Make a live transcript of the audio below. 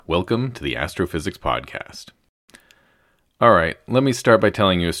Welcome to the Astrophysics Podcast. All right, let me start by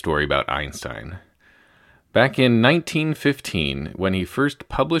telling you a story about Einstein. Back in 1915, when he first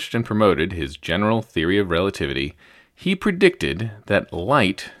published and promoted his general theory of relativity, he predicted that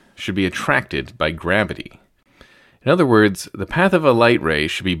light should be attracted by gravity. In other words, the path of a light ray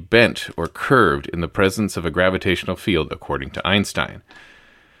should be bent or curved in the presence of a gravitational field, according to Einstein.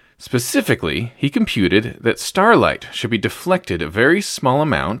 Specifically, he computed that starlight should be deflected a very small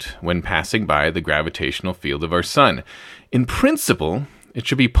amount when passing by the gravitational field of our sun. In principle, it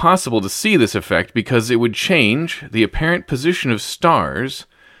should be possible to see this effect because it would change the apparent position of stars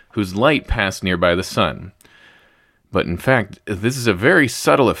whose light passed nearby the sun. But in fact, this is a very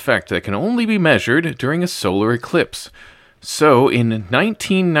subtle effect that can only be measured during a solar eclipse. So, in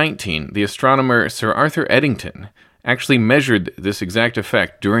 1919, the astronomer Sir Arthur Eddington actually measured this exact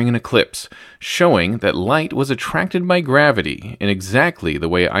effect during an eclipse, showing that light was attracted by gravity in exactly the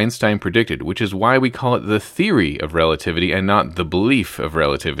way Einstein predicted, which is why we call it the theory of relativity and not the belief of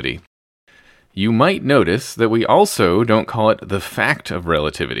relativity. You might notice that we also don't call it the fact of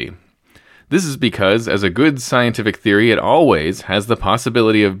relativity. This is because, as a good scientific theory, it always has the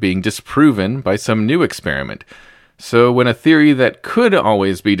possibility of being disproven by some new experiment. So when a theory that could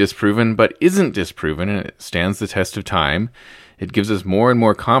always be disproven but isn't disproven and it stands the test of time, it gives us more and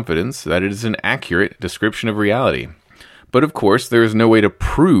more confidence that it is an accurate description of reality. But of course, there is no way to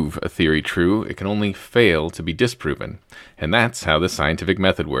prove a theory true. It can only fail to be disproven. And that's how the scientific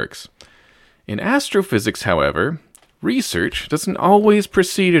method works. In astrophysics, however, research doesn't always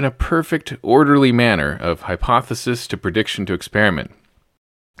proceed in a perfect, orderly manner of hypothesis to prediction to experiment.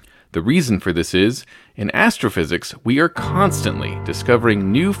 The reason for this is, in astrophysics, we are constantly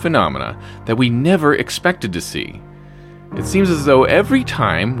discovering new phenomena that we never expected to see. It seems as though every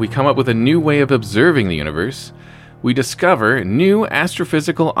time we come up with a new way of observing the universe, we discover new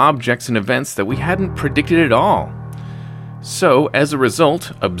astrophysical objects and events that we hadn't predicted at all. So, as a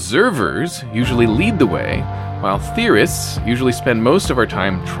result, observers usually lead the way, while theorists usually spend most of our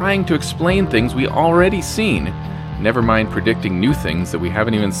time trying to explain things we already seen, never mind predicting new things that we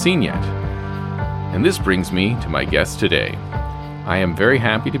haven't even seen yet. And this brings me to my guest today. I am very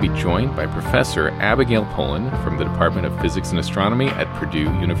happy to be joined by Professor Abigail Polin from the Department of Physics and Astronomy at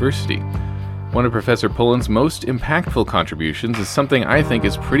Purdue University. One of Professor Polin's most impactful contributions is something I think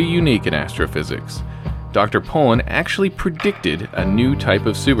is pretty unique in astrophysics. Dr. Polin actually predicted a new type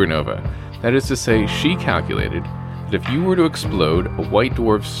of supernova. That is to say, she calculated that if you were to explode a white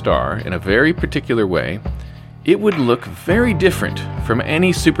dwarf star in a very particular way, it would look very different from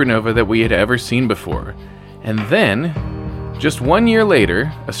any supernova that we had ever seen before. And then, just 1 year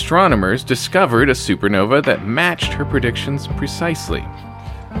later, astronomers discovered a supernova that matched her predictions precisely.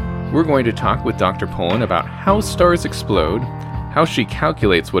 We're going to talk with Dr. Polin about how stars explode, how she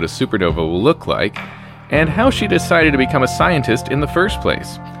calculates what a supernova will look like, and how she decided to become a scientist in the first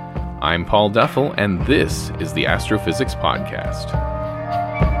place. I'm Paul Duffel, and this is the Astrophysics Podcast.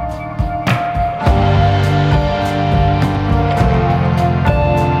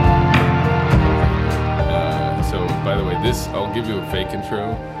 By the way, I'll give you a fake intro.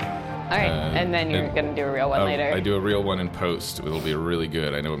 All right, and then you're going to do a real one later. I do a real one in post. It'll be really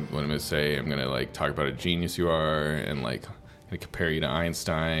good. I know what I'm going to say. I'm going to talk about how genius you are and compare you to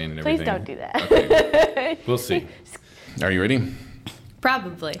Einstein and everything. Please don't do that. Okay. We'll see. Are you ready?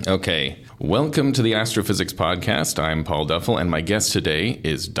 Probably. Okay. Welcome to the Astrophysics Podcast. I'm Paul Duffel, and my guest today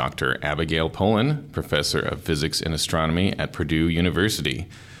is Dr. Abigail Polin, Professor of Physics and Astronomy at Purdue University.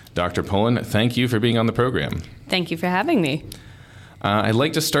 Dr. Polin, thank you for being on the program. Thank you for having me. I'd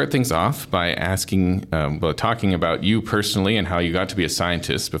like to start things off by talking about you personally and how you got to be a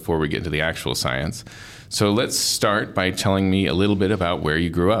scientist before we get into the actual science. So let's start by telling me a little bit about where you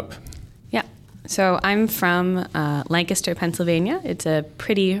grew up. Yeah. So I'm from Lancaster, Pennsylvania. It's a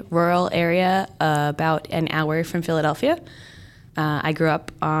pretty rural area, about an hour from Philadelphia. I grew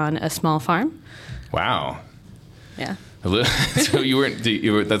up on a small farm. Wow. Yeah. So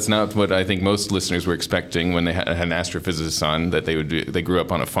that's not what I think most listeners were expecting when they had an astrophysicist on, that they grew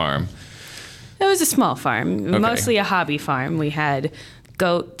up on a farm. It was a small farm, okay. Mostly a hobby farm. We had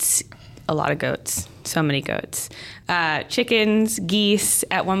goats, a lot of goats, so many goats, chickens, geese.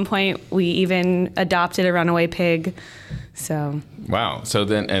 At one point, we even adopted a runaway pig. So wow. So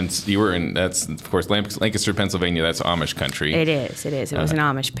then, and you were in, that's of course Lancaster, Pennsylvania. That's Amish country. it is. It was an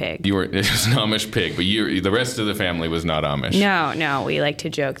Amish pig. It was an Amish pig, but the rest of the family was not Amish. No. We like to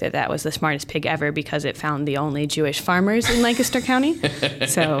joke that was the smartest pig ever because it found the only Jewish farmers in Lancaster County.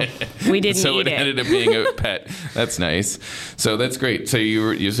 So we didn't So eat it ended up being a pet. That's nice. So that's great. So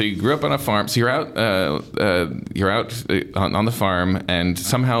you grew up on a farm. So you're out on the farm, and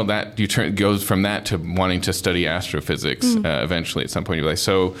somehow that goes from that to wanting to study astrophysics eventually at some point in your life.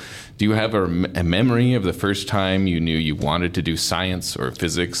 So do you have a memory of the first time you knew you wanted to do science or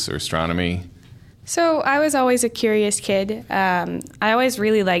physics or astronomy? So I was always a curious kid. I always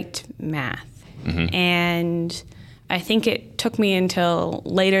really liked math. And I think it took me until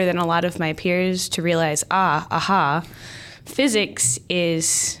later than a lot of my peers to realize, physics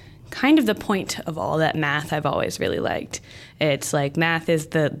is kind of the point of all that math I've always really liked. It's like math is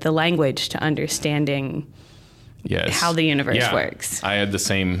the language to understanding how the universe works. I had the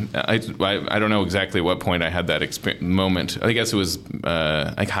same. I don't know exactly at what point I had that moment. I guess it was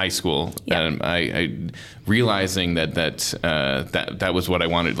like high school, and I realizing that was what I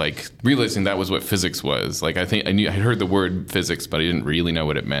wanted. Like realizing that was what physics was. Like I heard the word physics, but I didn't really know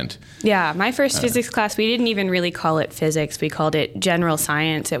what it meant. Yeah, my first physics class, we didn't even really call it physics. We called it general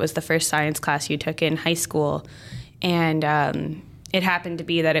science. It was the first science class you took in high school, and it happened to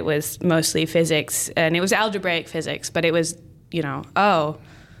be that it was mostly physics, and it was algebraic physics, but it was,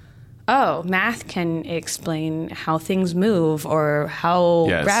 math can explain how things move or how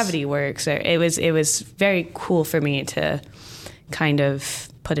gravity works. It was very cool for me to kind of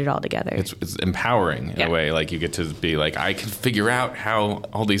put it all together. It's empowering in a way. Like you get to be like, I can figure out how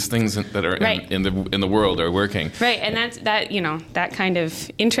all these things that are in the world are working. Right, and that kind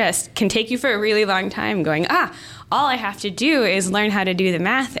of interest can take you for a really long time going, all I have to do is learn how to do the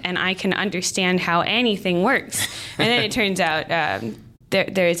math and I can understand how anything works. And then it turns out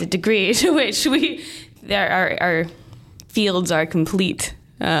there is a degree to which our fields are complete.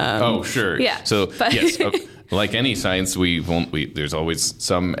 Sure. Yeah. So, yes. Like any science, there's always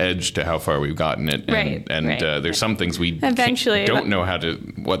some edge to how far we've gotten it, and there's some things we don't know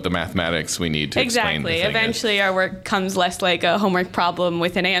what the mathematics we need to explain. Exactly. Eventually, our work comes less like a homework problem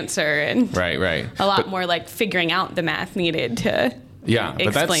with an answer, and a lot more like figuring out the math needed to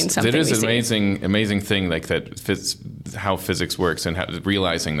explain something. It is an amazing thing, like that how physics works, and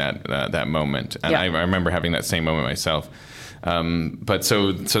realizing that moment. And I remember having that same moment myself. But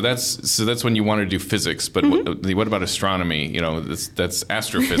so that's when you wanted to do physics. But what about astronomy? That's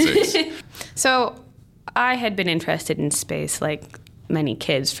astrophysics. So I had been interested in space, like many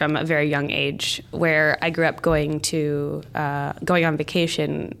kids, from a very young age. Where I grew up going on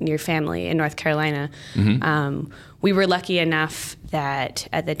vacation near family in North Carolina. We were lucky enough that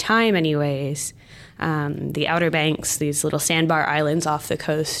at the time, anyways, the Outer Banks, these little sandbar islands off the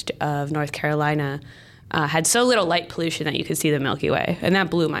coast of North Carolina, had so little light pollution that you could see the Milky Way, and that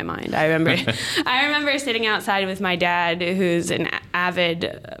blew my mind. I remember sitting outside with my dad, who's an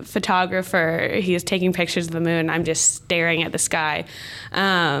avid photographer. He was taking pictures of the moon. I'm just staring at the sky.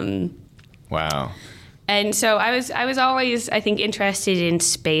 Wow. And so I was always, I think, interested in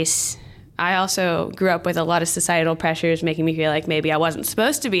space. I also grew up with a lot of societal pressures making me feel like maybe I wasn't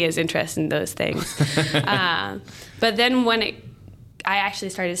supposed to be as interested in those things. But then when I actually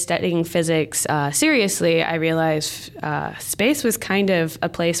started studying physics seriously, I realized space was kind of a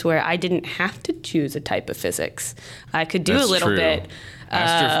place where I didn't have to choose a type of physics. I could do a little bit.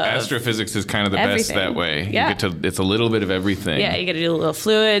 Astrophysics is kind of the best that way. Yeah. It's a little bit of everything. Yeah, you get to do a little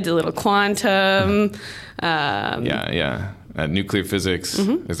fluids, a little quantum. Nuclear physics.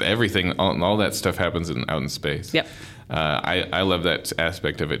 There's everything. All that stuff happens out in space. Yep. I love that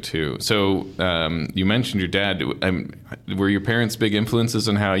aspect of it too. So you mentioned your dad. Were your parents big influences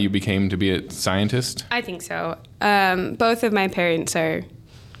on how you became to be a scientist? I think so. Both of my parents are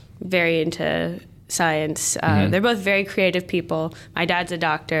very into science. They're both very creative people. My dad's a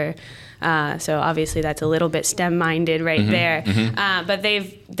doctor, so obviously that's a little bit STEM-minded there. But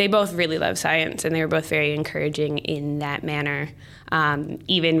they both really love science, and they were both very encouraging in that manner,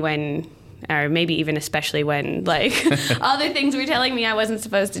 even when... or maybe even especially when, like, all the things were telling me I wasn't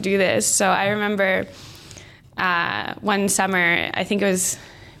supposed to do this. So I remember one summer, I think it was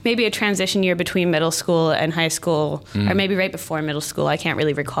maybe a transition year between middle school and high school, or maybe right before middle school, I can't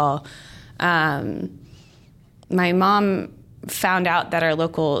really recall. My mom found out that our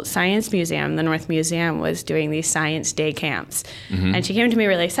local science museum, the North Museum, was doing these science day camps. And she came to me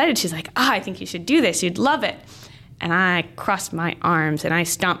really excited. She's like, I think you should do this. You'd love it. And I crossed my arms and I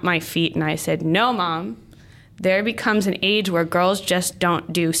stomped my feet and I said, no, Mom, there becomes an age where girls just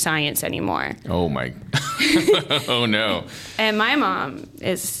don't do science anymore. Oh, my. Oh, no. And my mom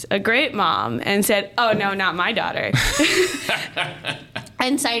is a great mom and said, oh, no, not my daughter.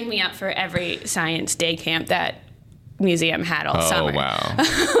 And signed me up for every science day camp that museum had all summer. Oh,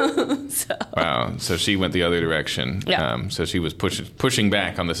 wow. Wow. So she went the other direction. Yeah. So she was pushing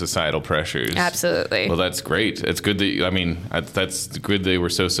back on the societal pressures. Absolutely. Well, that's great. It's good that, that's good they were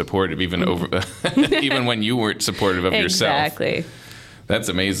so supportive, even even when you weren't supportive of yourself. Exactly. That's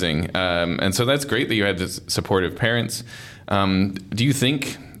amazing. And so that's great that you had this supportive parents. Do you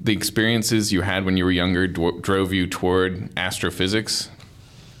think the experiences you had when you were younger drove you toward astrophysics?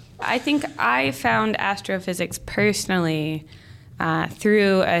 I think I found astrophysics personally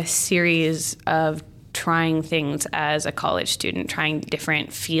through a series of trying things as a college student, trying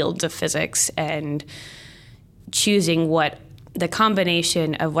different fields of physics and choosing what the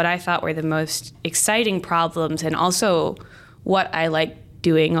combination of what I thought were the most exciting problems and also what I liked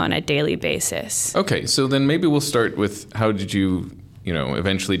doing on a daily basis. Okay, so then maybe we'll start with how did you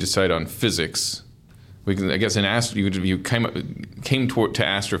eventually decide on physics? I guess you came to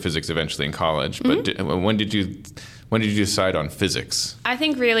astrophysics eventually in college, but when did you decide on physics? I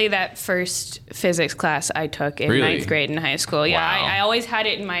think really that first physics class I took in ninth grade in high school. Yeah, Wow. I always had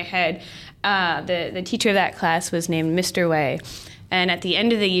it in my head. The teacher of that class was named Mr. Way, and at the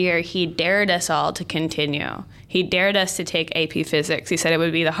end of the year, he dared us all to continue. He dared us to take AP Physics. He said it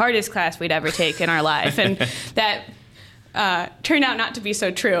would be the hardest class we'd ever take in our life, and that turned out not to be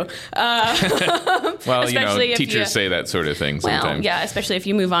so true. Well, teachers say that sort of thing sometimes. Well, yeah, especially if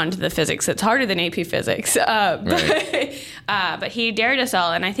you move on to the physics that's harder than AP Physics. Right. But he dared us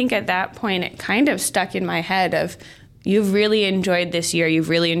all, and I think at that point it kind of stuck in my head of, you've really enjoyed this year, you've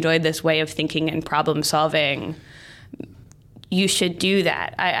really enjoyed this way of thinking and problem solving. You should do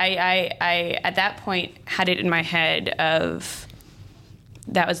that. I at that point had it in my head of,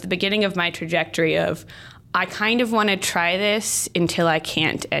 that was the beginning of my trajectory of, I kind of want to try this until I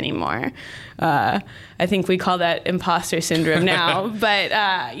can't anymore. I think we call that imposter syndrome now. But,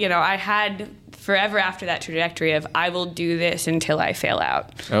 I had forever after that trajectory of, I will do this until I fail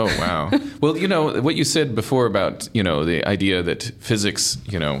out. Oh, wow. Well, what you said before about, the idea that physics,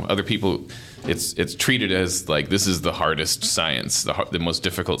 other people, it's treated as like, this is the hardest science, the most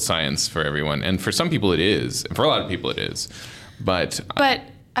difficult science for everyone. And for some people it is. And for a lot of people it is. But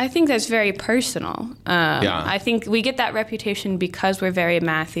I think that's very personal. Yeah. I think we get that reputation because we're very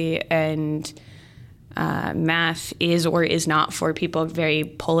mathy, and math is or is not for people very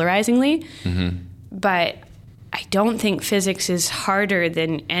polarizingly. Mm-hmm. But I don't think physics is harder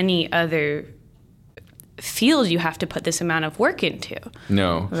than any other field you have to put this amount of work into.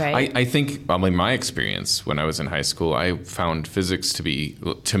 No. Right? I think, in my experience, when I was in high school, I found physics to be,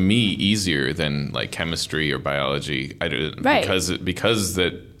 to me, easier than like chemistry or biology. Right. Because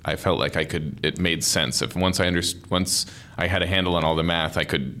that I felt like it made sense. If once I had a handle on all the math, I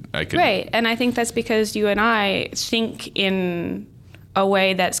could. Right. And I think that's because you and I think in a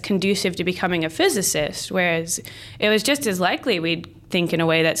way that's conducive to becoming a physicist, whereas it was just as likely we'd think in a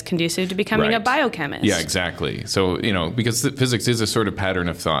way that's conducive to becoming a biochemist. Yeah, exactly. So, because physics is a sort of pattern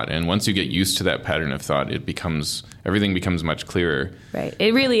of thought, and once you get used to that pattern of thought, everything becomes much clearer. Right.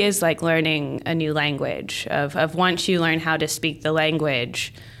 It really is like learning a new language of once you learn how to speak the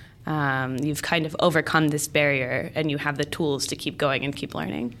language, you've kind of overcome this barrier and you have the tools to keep going and keep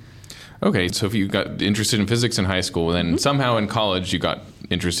learning. Okay, so if you got interested in physics in high school, then somehow in college you got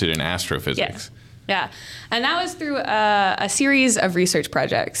interested in astrophysics. Yeah, and that was through a series of research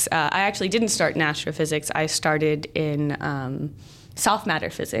projects. I actually didn't start in astrophysics. I started in soft matter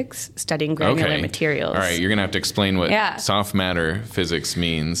physics, studying granular materials. All right, you're going to have to explain what soft matter physics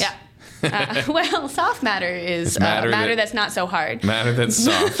means. Yeah. Well, soft matter is matter that's not so hard. Matter that's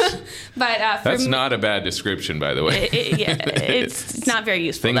soft. But that's not a bad description, by the way. It's not very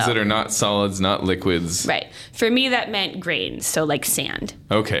useful. Things that are not solids, not liquids. Right. For me, that meant grains, so like sand.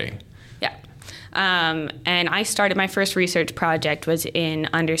 Okay. Yeah. And I started, my first research project was in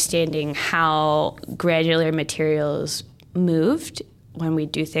understanding how granular materials moved when we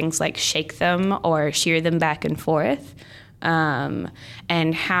do things like shake them or shear them back and forth.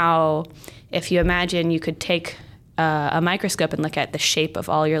 And how, if you imagine you could take a microscope and look at the shape of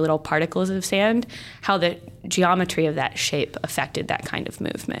all your little particles of sand, how the geometry of that shape affected that kind of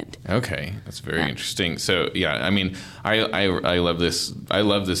movement. Okay, that's very interesting. So yeah, I mean, I love this. I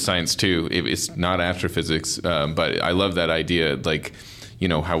love this science too. It's not astrophysics, but I love that idea. Like,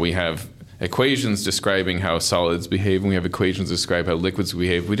 how we have, equations describing how solids behave, and we have equations to describe how liquids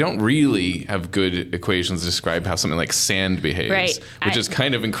behave. We don't really have good equations to describe how something like sand behaves, Right. which is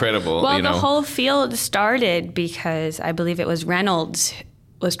kind of incredible. Well, you know? the whole field started because I believe it was Reynolds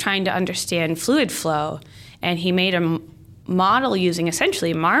was trying to understand fluid flow, and he made a model using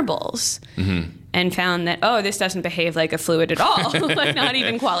essentially marbles. Mm-hmm. And found that, this doesn't behave like a fluid at all, like not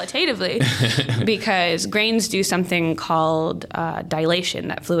even qualitatively, because grains do something called dilation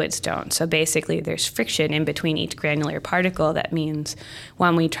that fluids don't. So basically there's friction in between each granular particle. That means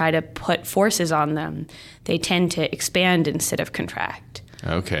when we try to put forces on them, they tend to expand instead of contract.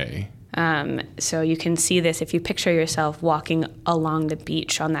 Okay. So you can see this if you picture yourself walking along the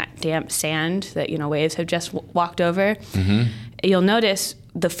beach on that damp sand that, waves have just walked over. Mm-hmm. You'll notice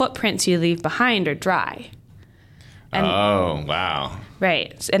the footprints you leave behind are dry. And, oh, wow.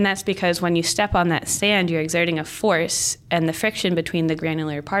 Right. And that's because when you step on that sand, you're exerting a force, and the friction between the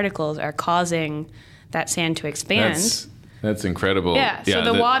granular particles are causing that sand to expand. That's incredible. Yeah, so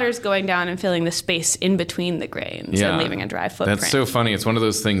the water's going down and filling the space in between the grains and leaving a dry footprint. That's so funny. It's one of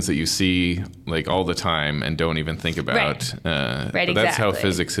those things that you see like all the time and don't even think about. Right, exactly. That's how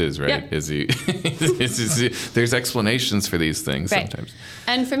physics is, right? Yep. There's explanations for these things sometimes.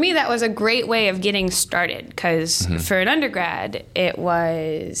 And for me, that was a great way of getting started because for an undergrad, it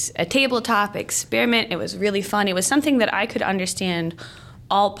was a tabletop experiment. It was really fun. It was something that I could understand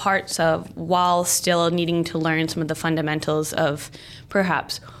all parts of while still needing to learn some of the fundamentals of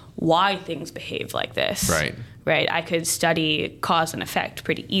perhaps why things behave like this. Right. Right. I could study cause and effect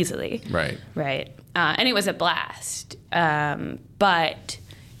pretty easily. Right. Right. And it was a blast. But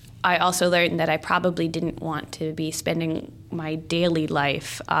I also learned that I probably didn't want to be spending my daily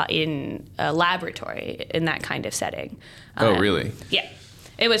life in a laboratory in that kind of setting. Oh, really? Yeah.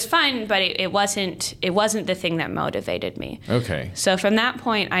 It was fun, but it wasn't the thing that motivated me. Okay. So from that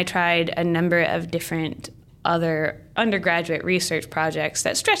point, I tried a number of different other undergraduate research projects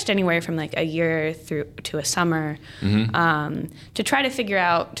that stretched anywhere from like a year through to a summer to try to figure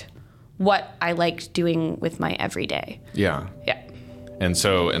out what I liked doing with my everyday. Yeah. Yeah. And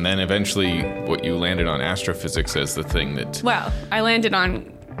then eventually what you landed on astrophysics as the thing that... Well, I landed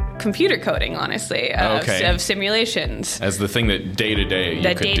on computer coding, honestly, of simulations. As the thing that day-to-day you could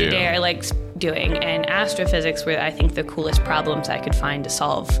do. That day-to-day I liked doing. And astrophysics were, I think, the coolest problems I could find to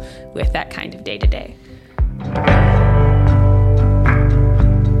solve with that kind of day-to-day.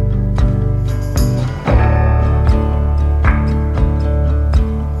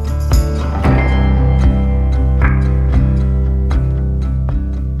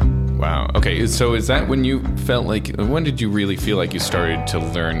 Okay, so is that when you felt like, when did you really feel like you started to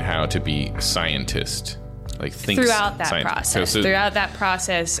learn how to be a scientist? Like throughout that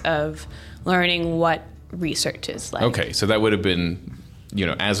process of learning what research is like. Okay, so that would have been,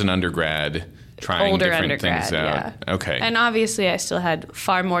 as an undergrad, trying different things out. Yeah. Okay. And obviously I still had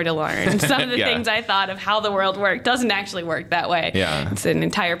far more to learn. Some of the things I thought of how the world worked doesn't actually work that way. Yeah. It's an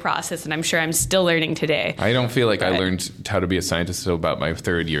entire process, and I'm sure I'm still learning today. I don't feel like I learned how to be a scientist until about my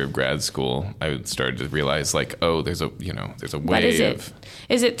third year of grad school. I started to realize there's a way of...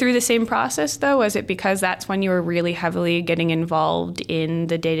 Is it through the same process, though? Was it because that's when you were really heavily getting involved in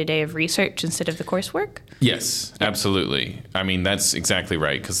the day-to-day of research instead of the coursework? Yes, absolutely. I mean, that's exactly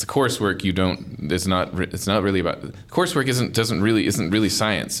right. Because the coursework, it's not really about... Coursework isn't really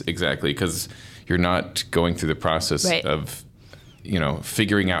science, exactly, because you're not going through the process of...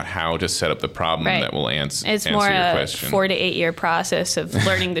 figuring out how to set up the problem that will answer your question. It's more a 4 to 8 year process of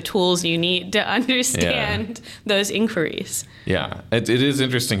learning the tools you need to understand those inquiries. Yeah, it is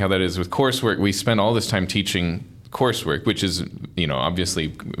interesting how that is. With coursework, we spend all this time teaching coursework, which is,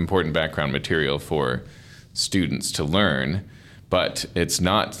 obviously important background material for students to learn, but it's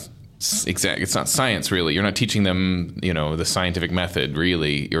not science, really. You're not teaching them, the scientific method,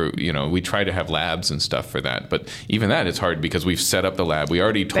 really. We try to have labs and stuff for that, but even that is hard because we've set up the lab. We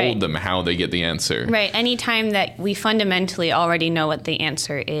already told them how they get the answer. Right. Anytime that we fundamentally already know what the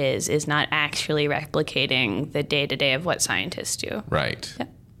answer is not actually replicating the day-to-day of what scientists do. Right. Yeah.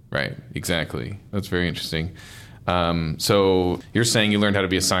 Right. Exactly. That's very interesting. So you're saying you learned how to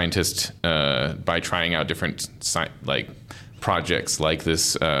be a scientist by trying out different projects like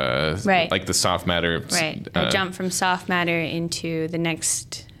this, like the soft matter. Right. I jumped from soft matter into the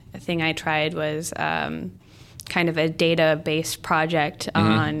next thing I tried was kind of a data-based project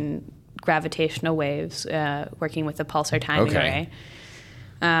on gravitational waves, working with the pulsar timing array.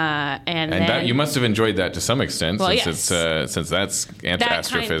 And then, that, you must have enjoyed that to some extent, well, since yes. since that's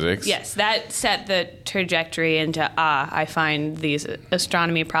astrophysics. Yes, that set the trajectory into, I find these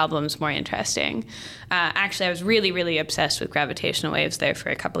astronomy problems more interesting. Actually, I was really, really obsessed with gravitational waves there for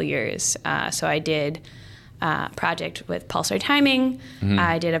a couple years. So I did a project with pulsar timing.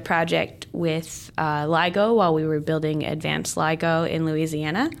 I did a project with LIGO while we were building advanced LIGO in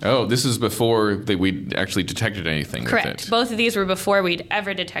Louisiana. Oh, this is before we actually detected anything Correct. with it. Both of these were before we'd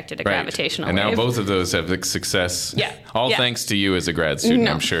ever detected a gravitational wave. And now both of those have success. Yeah. All thanks to you as a grad student,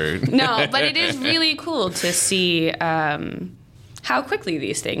 I'm sure. No, but it is really cool to see how quickly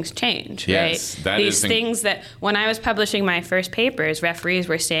these things change, yes, right? That these things that when I was publishing my first papers, referees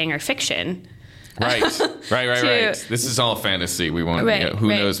were saying are fiction. Right. This is all fantasy. We won't. Who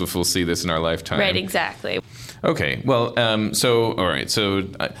knows if we'll see this in our lifetime? Right. Exactly. Okay. Well. So all right. So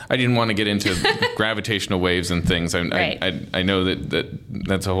I didn't want to get into gravitational waves and things. I know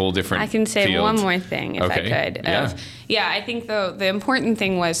that's a whole different. I can say field. One more thing if I could. Yeah. I think the important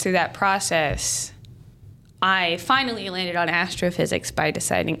thing was through that process, I finally landed on astrophysics by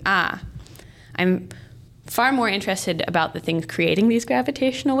deciding, I'm far more interested about the things creating these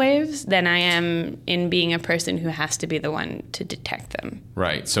gravitational waves than I am in being a person who has to be the one to detect them.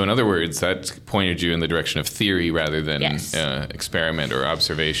 Right. So in other words, that pointed you in the direction of theory rather than experiment or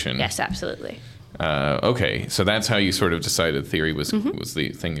observation. Yes, absolutely. Okay. So that's how you sort of decided theory was the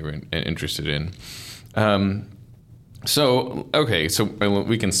thing you were interested in. So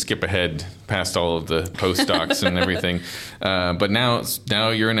we can skip ahead past all of the postdocs and everything. But now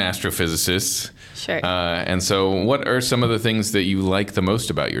you're an astrophysicist. Sure. And so what are some of the things that you like the most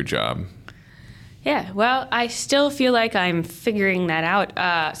about your job? Yeah, well, I still feel like I'm figuring that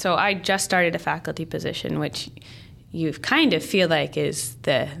out. So I just started a faculty position, which you kind of feel like is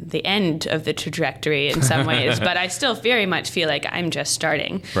the end of the trajectory in some ways, but I still very much feel like I'm just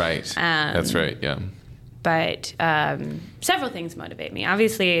starting. Right. That's right, yeah. But several things motivate me.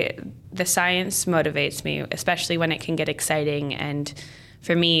 Obviously, the science motivates me, especially when it can get exciting. And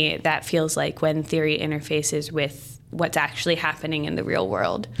for me, that feels like when theory interfaces with what's actually happening in the real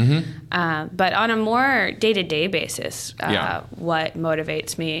world. But on a more day-to-day basis, what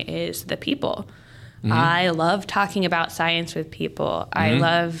motivates me is the people. I love talking about science with people. I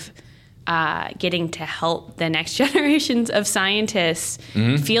love getting to help the next generations of scientists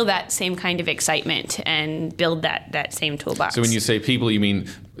feel that same kind of excitement and build that same toolbox. So when you say people, you mean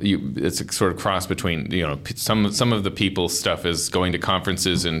it's a sort of cross between, some of the people stuff is going to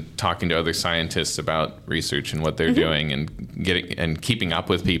conferences and talking to other scientists about research and what they're doing and keeping up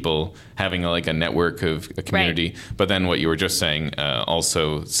with people, having a network of a community. Right. But then what you were just saying,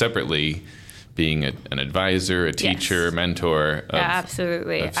 also separately, being an advisor, a teacher, mentor of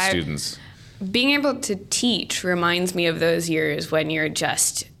students. Being able to teach reminds me of those years when you're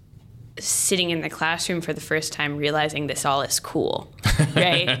just sitting in the classroom for the first time realizing this all is cool,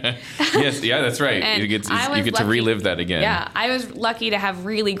 right? Yes, yeah, that's right. You get to relive that again. Yeah, I was lucky to have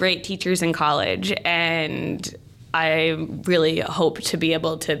really great teachers in college, and I really hope to be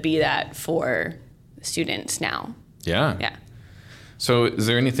able to be that for students now. Yeah. Yeah. So is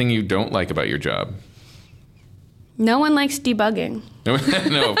there anything you don't like about your job? No one likes debugging.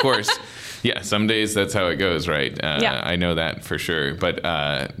 No, of course. Yeah, some days that's how it goes, right? I know that for sure. But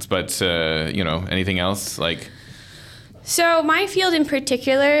anything else like? So my field in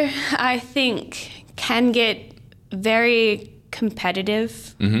particular, I think, can get very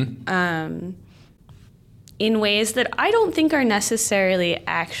competitive in ways that I don't think are necessarily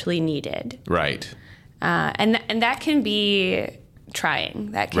actually needed. Right. And that can be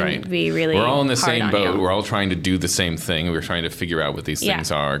trying. That can be really hard. We're all in the same boat. We're all trying to do the same thing. We're trying to figure out what these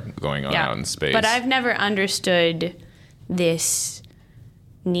things are going on out in space. But I've never understood this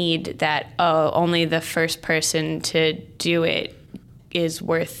need that only the first person to do it is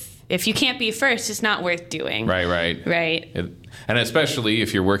worth. If you can't be first, it's not worth doing. Right. And especially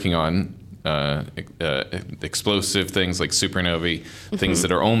if you're working on explosive things like supernovae, things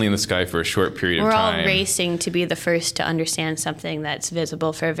that are only in the sky for a short period of time. We're all racing to be the first to understand something that's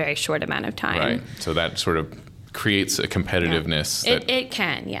visible for a very short amount of time. Right. So that sort of creates a competitiveness. Yeah. It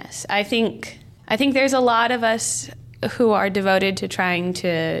can, yes. I think there's a lot of us who are devoted to trying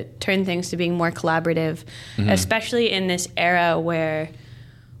to turn things to being more collaborative, especially in this era where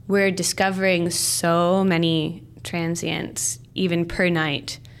we're discovering so many transients, even per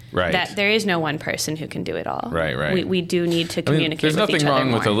night. Right. That there is no one person who can do it all. Right. We do need to communicate with each other more. There's nothing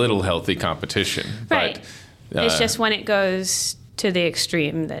wrong with a little healthy competition. Right. But, it's just when it goes to the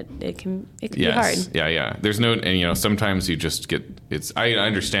extreme that it can be Yes. hard. Yeah. There's no, and sometimes you just get, I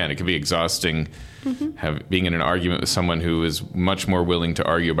understand it can be exhausting being in an argument with someone who is much more willing to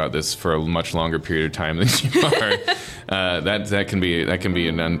argue about this for a much longer period of time than you are. That can be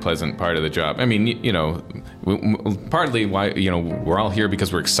an unpleasant part of the job. I mean, partly why, we're all here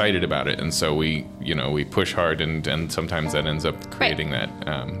because we're excited about it. And so we push hard and sometimes that ends up creating that.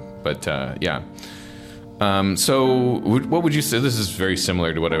 So what would you say, this is very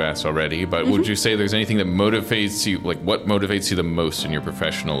similar to what I've asked already, but would you say there's anything that motivates you, like what motivates you the most in your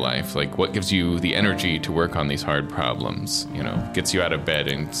professional life? Like what gives you the energy to work on these hard problems, gets you out of bed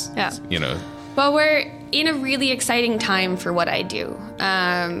and, Well, we're in a really exciting time for what I do.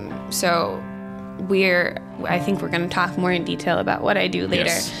 I think we're going to talk more in detail about what I do later.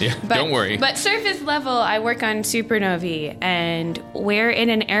 Yes. Yeah, don't worry. But surface level, I work on supernovae, and we're in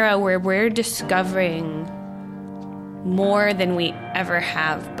an era where we're discovering more than we ever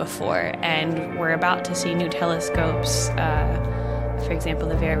have before, and we're about to see new telescopes. For example,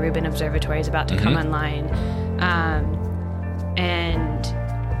 the Vera Rubin Observatory is about to come online. And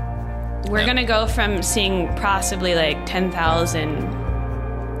we're going to go from seeing possibly like 10,000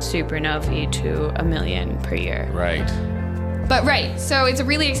 supernovae to 1 million per year. Right. So it's a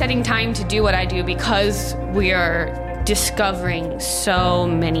really exciting time to do what I do because we are discovering so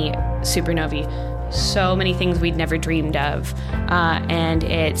many supernovae, so many things we'd never dreamed of. And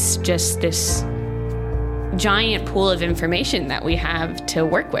it's just this giant pool of information that we have to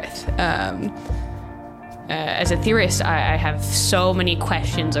work with. As a theorist, I have so many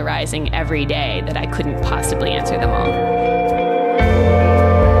questions arising every day that I couldn't possibly answer them all.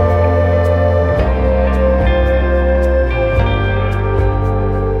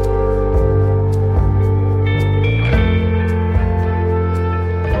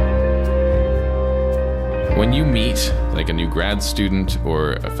 When you meet like a new grad student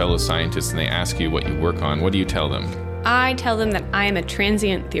or a fellow scientist and they ask you what you work on, what do you tell them? I tell them that I am a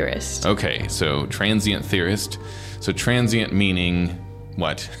transient theorist. Okay, so transient theorist. So transient meaning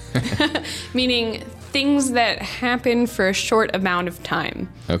what? Meaning things that happen for a short amount of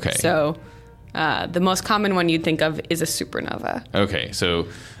time. Okay. So the most common one you'd think of is a supernova. Okay, so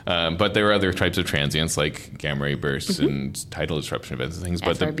but there are other types of transients like gamma ray bursts and tidal disruption events and things.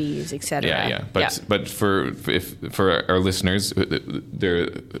 But FRBs, etc. Yeah. But for our listeners, there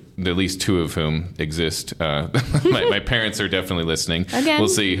at least two of whom exist. My parents are definitely listening. Again. We'll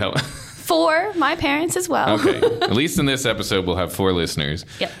see how. 4, my parents as well. Okay. At least in this episode, we'll have 4 listeners.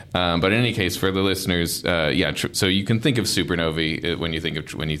 Yep. But in any case, for the listeners, so you can think of supernovae when you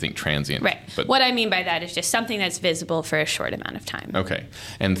think transient. Right. But what I mean by that is just something that's visible for a short amount of time. Okay.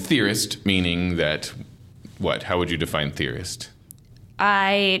 And theorist, meaning that what? How would you define theorist?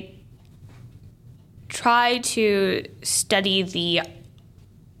 I try to study the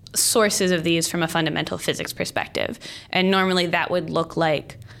sources of these from a fundamental physics perspective. And normally that would look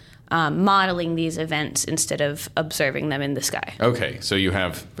like modeling these events instead of observing them in the sky. Okay, so you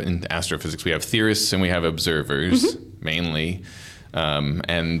have, in astrophysics, we have theorists and we have observers, mainly.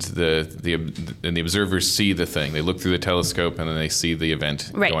 And the observers see the thing. They look through the telescope and then they see the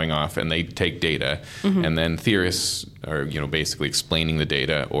event going off and they take data. And then theorists are, basically explaining the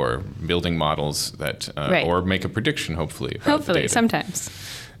data or building models that, or make a prediction, hopefully. Hopefully, sometimes.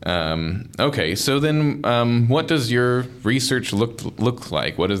 Okay, so then what does your research look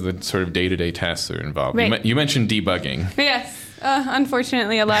like? What is the sort of day-to-day tasks that are involved? Right. You mentioned debugging. Yes,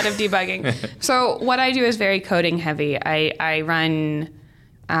 unfortunately, a lot of debugging. So what I do is very coding heavy. I run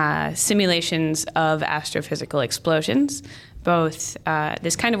simulations of astrophysical explosions. Both,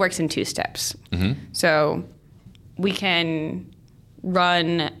 this kind of works in 2 steps. So we can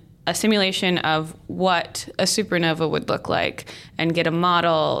run a simulation of what a supernova would look like and get a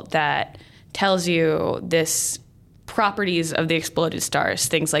model that tells you this properties of the exploded stars,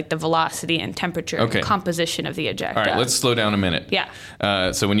 things like the velocity and temperature and composition of the ejecta. All right, let's slow down a minute.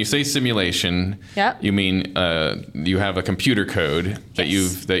 Yeah. So when you say simulation, you mean you have a computer code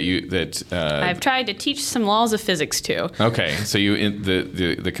that I've tried to teach some laws of physics too. Okay, so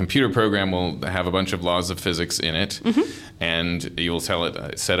the computer program will have a bunch of laws of physics in it, and you will tell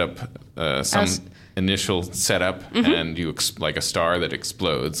it set up some initial setup, and you like a star that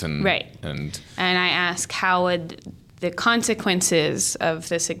explodes, and and I ask how would the consequences of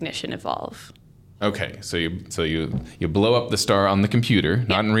this ignition evolve. Okay, so you blow up the star on the computer,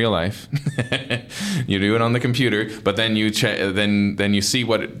 not in real life. You do it on the computer, but then you then you see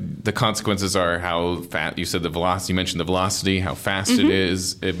what the consequences are. How fast you said the velocity. You mentioned the velocity, how fast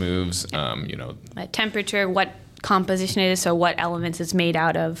it moves. Temperature, what composition it is, so what elements it's made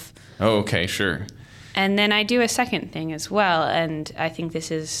out of. Oh, okay, sure. And then I do a second thing as well, and I think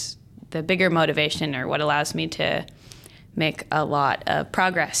this is the bigger motivation, or what allows me to make a lot of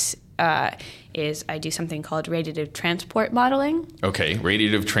progress, is I do something called radiative transport modeling. Okay,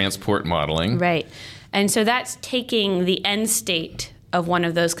 radiative transport modeling. Right. And so that's taking the end state of one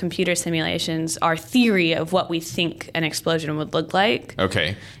of those computer simulations, our theory of what we think an explosion would look like.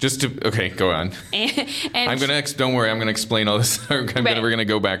 Okay, go on. And don't worry, I'm gonna explain all this. We're gonna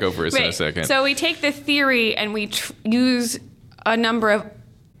go back over this in a second. So we take the theory and we use a number of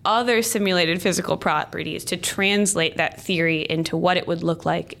other simulated physical properties to translate that theory into what it would look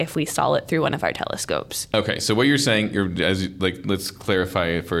like if we saw it through one of our telescopes. Okay, so what you're saying, let's clarify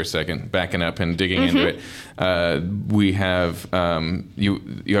it for a second, backing up and digging into it. We have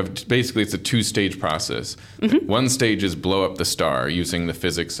you have basically, it's a two-stage process. One stage is blow up the star using the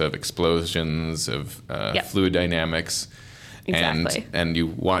physics of explosions, of fluid dynamics. Exactly. And you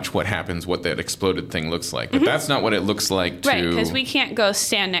watch what happens, what that exploded thing looks like. But that's not what it looks like to... Right, because we can't go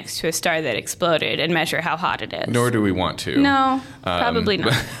stand next to a star that exploded and measure how hot it is. Nor do we want to. No, probably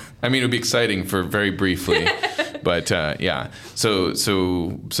not. I mean, it would be exciting for very briefly. But yeah, so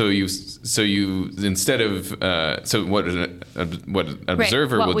you instead of what an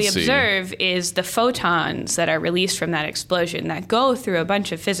observer what would we see. observe is the photons that are released from that explosion that go through a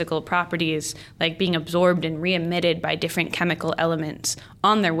bunch of physical properties, like being absorbed and re-emitted by different chemical elements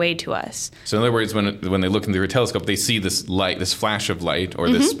on their way to us. So in other words, when they look into a telescope, they see this light, this flash of light, or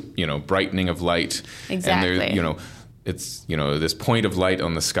this brightening of light. Exactly. And it's this point of light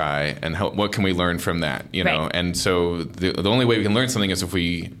on the sky, and what can we learn from that? Right. And so the only way we can learn something is if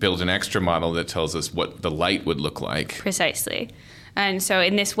we build an extra model that tells us what the light would look like. Precisely. And so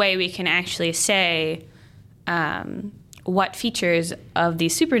in this way, we can actually say what features of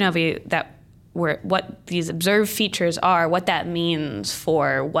these supernovae what these observed features are, what that means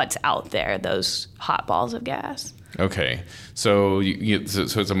for what's out there, those hot balls of gas. Okay, so it's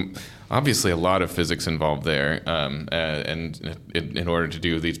obviously a lot of physics involved there, and in order to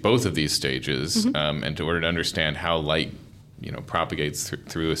do both of these stages, and in order to understand how light propagates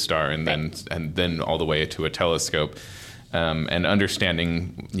through a star, and then all the way to a telescope, and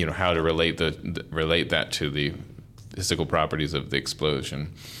understanding how to relate that to the physical properties of the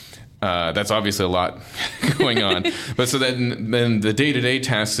explosion. That's obviously a lot going on. But so then the day-to-day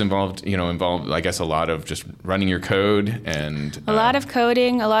tasks involved, I guess, a lot of just running your code and... a lot of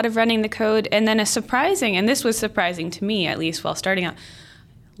coding, a lot of running the code, and then and this was surprising to me, at least while starting out,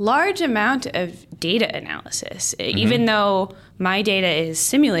 large amount of data analysis. Even though my data is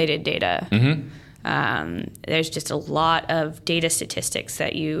simulated data, there's just a lot of data statistics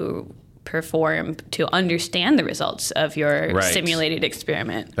that you perform to understand the results of your simulated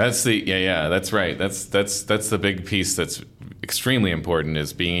experiment. That's that's right. That's the big piece that's extremely important,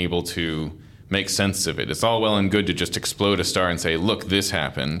 is being able to make sense of it. It's all well and good to just explode a star and say, look, this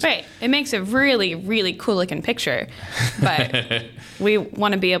happened. Right. It makes a really, really cool looking picture, but we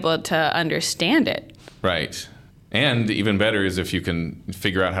want to be able to understand it. Right. And even better is if you can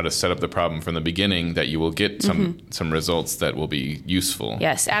figure out how to set up the problem from the beginning, that you will get some results that will be useful.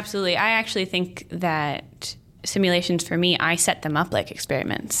 Yes, absolutely. I actually think that simulations, for me, I set them up like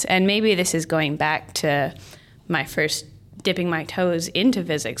experiments. And maybe this is going back to my first dipping my toes into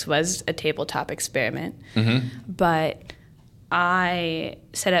physics was a tabletop experiment. But I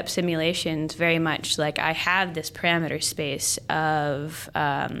set up simulations very much like I have this parameter space of...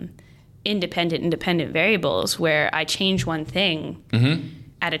 independent variables where I change one thing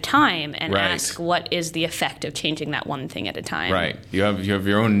at a time and ask what is the effect of changing that one thing at a time. Right. You have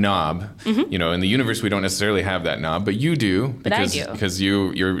your own knob. In the universe we don't necessarily have that knob, but you do. But I do. Because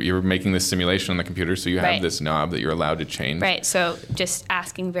you're making this simulation on the computer, so you have this knob that you're allowed to change. Right. So just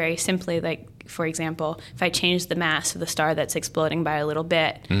asking very simply, like, for example, if I change the mass of the star that's exploding by a little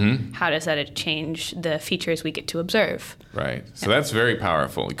bit, how does that change the features we get to observe? Right. So that's very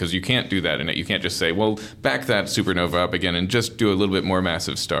powerful, because you can't do that in it. You can't just say, well, back that supernova up again and just do a little bit more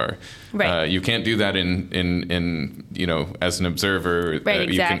massive star. Right. You can't do that in as an observer. Right,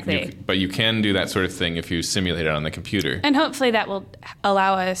 exactly. But you can do that sort of thing if you simulate it on the computer. And hopefully that will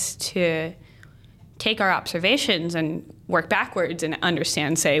allow us to take our observations and work backwards and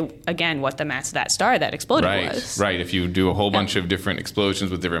understand, say, again, what the mass of that star that exploded was. Right. If you do a whole bunch of different explosions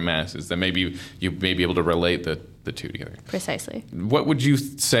with different masses, then maybe you may be able to relate the two together. Precisely. What would you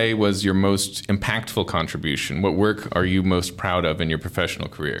say was your most impactful contribution? What work are you most proud of in your professional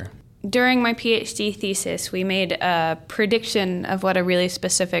career? During my PhD thesis, we made a prediction of what a really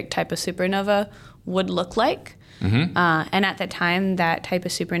specific type of supernova would look like. And at the time, that type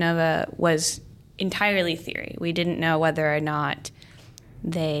of supernova was entirely theory. We didn't know whether or not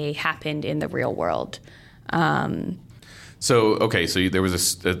they happened in the real world. So there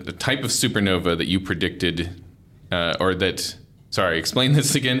was a type of supernova that you predicted, Sorry, explain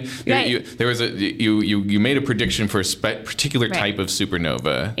this again. Right. You made a prediction for a particular type of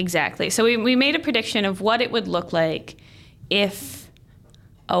supernova. Exactly. So we made a prediction of what it would look like if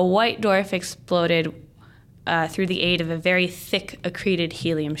a white dwarf exploded through the aid of a very thick accreted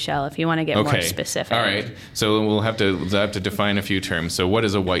helium shell, if you want to get more specific. All right. So we'll have to define a few terms. So what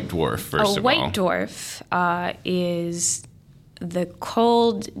is a white dwarf, first of all? A white dwarf is the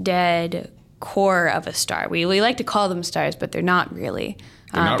cold, dead core of a star. We like to call them stars, but they're not really.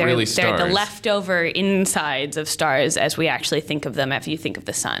 They're not really stars. They're the leftover insides of stars as we actually think of them if you think of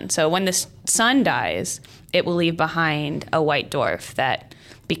the sun. So when the sun dies, it will leave behind a white dwarf that,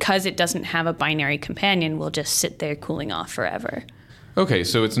 because it doesn't have a binary companion, will just sit there cooling off forever. Okay,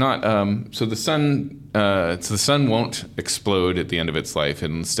 so it's not. So the sun won't explode at the end of its life,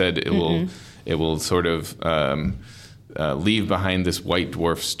 and instead it will sort of leave behind this white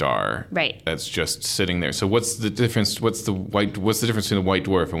dwarf star. Right. That's just sitting there. So what's the difference? What's the difference between the white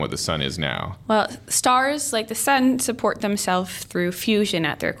dwarf and what the sun is now? Well, stars like the sun support themselves through fusion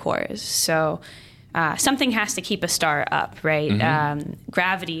at their cores. So something has to keep a star up, right?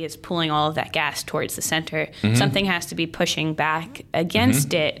 Gravity is pulling all of that gas towards the center. Something has to be pushing back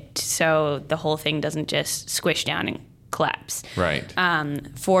against it so the whole thing doesn't just squish down and collapse. Right.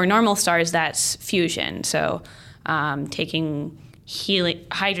 For normal stars, that's fusion. So taking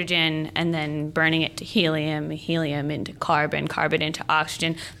hydrogen and then burning it to helium into carbon into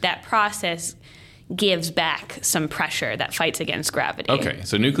oxygen. That process gives back some pressure that fights against gravity. Okay,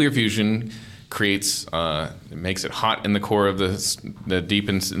 so nuclear fusion creates, makes it hot in the core of the deep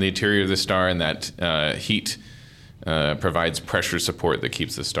in the interior of the star, and that heat provides pressure support that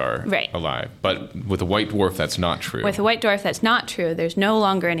keeps the star alive. But with a white dwarf, that's not true. With a white dwarf, that's not true. There's no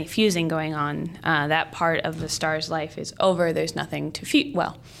longer any fusing going on. That part of the star's life is over. There's nothing to fuse.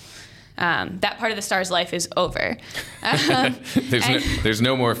 Well, that part of the star's life is over. There's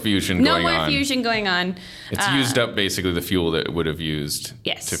no more fusion going on. No more fusion going on. It's used up basically the fuel that it would have used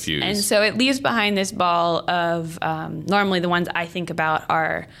to fuse. And so it leaves behind this ball of, normally the ones I think about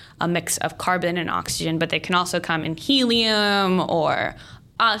are a mix of carbon and oxygen, but they can also come in helium or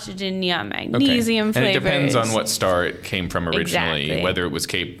oxygen, neon, magnesium flavors. And it depends on what star it came from originally, Exactly. whether it was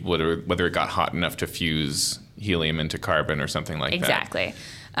whether it got hot enough to fuse helium into carbon or something like that. Exactly.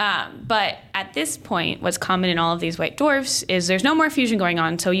 But at this point, what's common in all of these white dwarfs is there's no more fusion going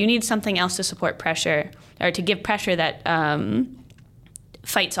on, so you need something else to support pressure, or to give pressure that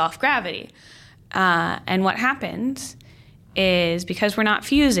fights off gravity. And what happens is, because we're not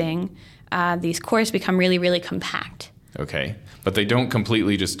fusing, these cores become really, really compact. Okay. But they don't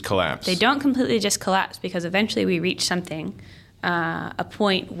completely just collapse. They don't completely just collapse, because eventually we reach something, a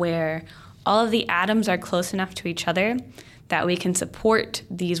point where all of the atoms are close enough to each other that we can support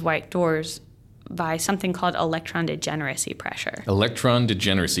these white dwarfs by something called electron degeneracy pressure. Electron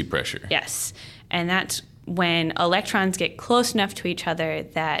degeneracy pressure. Yes. And that's when electrons get close enough to each other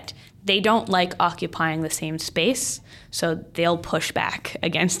that they don't like occupying the same space, so they'll push back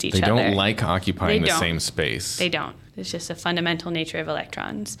against each other. They don't like occupying the same space. They don't. It's just a fundamental nature of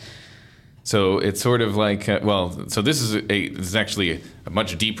electrons. So it's sort of like, so this is actually a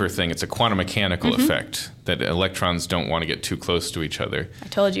much deeper thing. It's a quantum mechanical effect that electrons don't want to get too close to each other. I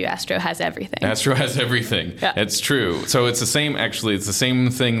told you, Astro has everything. Astro has everything. Yeah. It's true. So it's the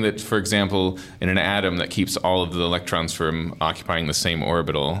same thing that, for example, in an atom that keeps all of the electrons from occupying the same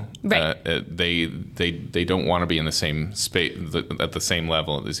orbital. Right. They don't want to be in the same space, at the same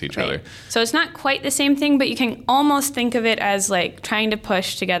level as each other. So it's not quite the same thing, but you can almost think of it as like trying to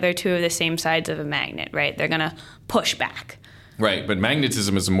push together two of the same sides of a magnet, right? They're going to push back. Right, but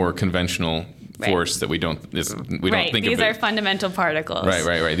magnetism is a more conventional force that we don't think These of. These are fundamental particles.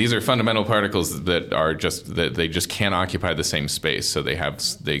 Right. These are fundamental particles that are that they just can't occupy the same space. So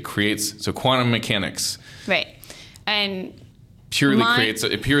so quantum mechanics. Right, and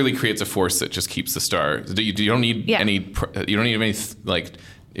purely creates a force that just keeps the star. You don't need any like.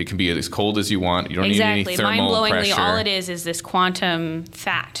 It can be as cold as you want. You don't need any thermal Mind-blowingly, pressure. all it is this quantum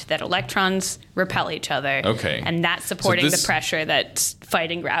fact that electrons repel each other. Okay. And that's supporting the pressure that's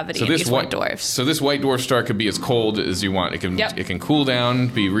fighting gravity in these white dwarfs. So this white dwarf star could be as cold as you want. It can cool down,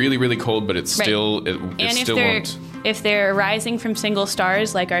 be really, really cold, but it still won't. If they're rising from single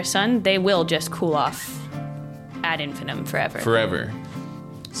stars like our sun, they will just cool off ad infinitum forever.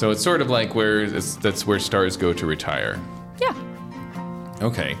 So it's sort of like that's where stars go to retire. Yeah.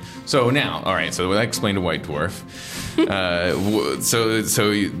 Okay. So now, all right. So that explained a white dwarf.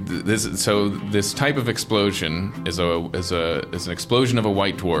 This type of explosion is an explosion of a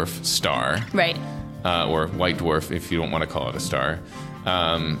white dwarf star, Right. Or white dwarf if you don't want to call it a star,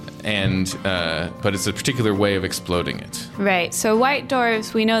 but it's a particular way of exploding it. Right. So white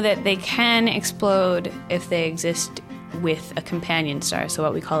dwarfs, we know that they can explode if they exist with a companion star, so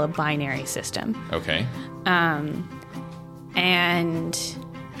what we call a binary system. Okay. And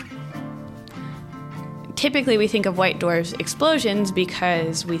typically we think of white dwarfs explosions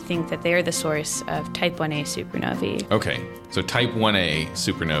because we think that they're the source of type 1a supernovae. Okay. So type 1a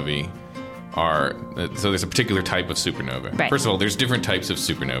supernovae are... so there's a particular type of supernova. Right. First of all, there's different types of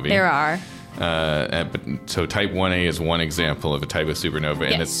supernovae. There are. So type 1a is one example of a type of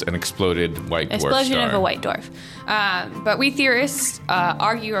supernova, and it's an exploded white dwarf Explosion star. of a white dwarf. But we theorists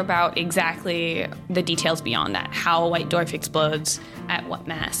argue about exactly the details beyond that, how a white dwarf explodes, at what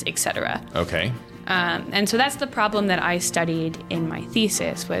mass, etc. Okay. And so that's the problem that I studied in my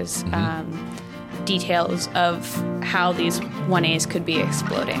thesis, was details of how these 1As could be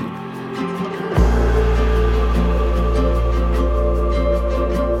exploding.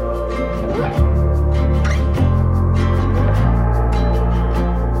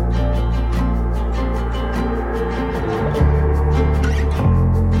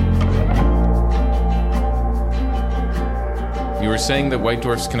 You were saying that white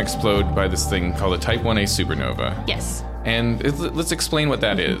dwarfs can explode by this thing called a type 1a supernova. Yes. And let's explain what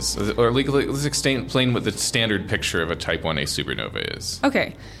that is. Or let's explain what the standard picture of a type 1a supernova is.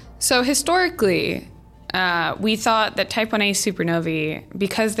 Okay. So historically, we thought that type 1a supernovae,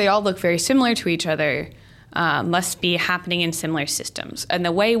 because they all look very similar to each other, must be happening in similar systems. And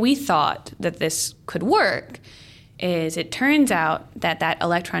the way we thought that this could work is it turns out that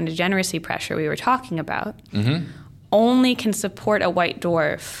electron degeneracy pressure we were talking about only can support a white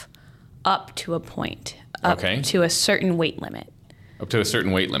dwarf up to a point, up to a certain weight limit. Up to a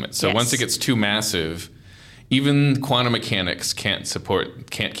certain weight limit. So once it gets too massive, even quantum mechanics can't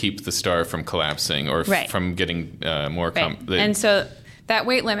keep the star from collapsing or from getting more... And so that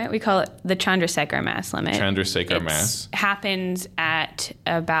weight limit, we call it the Chandrasekhar mass limit. Chandrasekhar mass. Happens at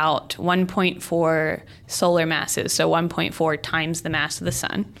about 1.4 solar masses, so 1.4 times the mass of the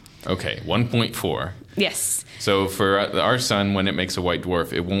sun. Okay, 1.4. Yes. So for our sun, when it makes a white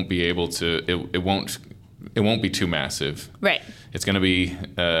dwarf, it won't be able to... It won't be too massive. Right. It's going to be...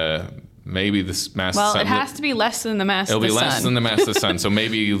 maybe this mass well, of the sun... it has to be less than the mass of the sun. It'll be less than the mass of the sun. So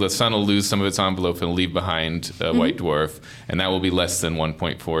maybe the sun will lose some of its envelope and leave behind a white dwarf, and that will be less than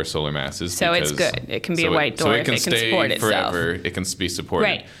 1.4 solar masses. So it's good. It can be a white dwarf. So it can support stay itself. forever. It can be supported.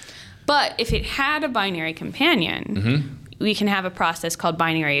 Right. But if it had a binary companion, we can have a process called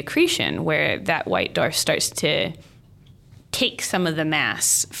binary accretion, where that white dwarf starts to take some of the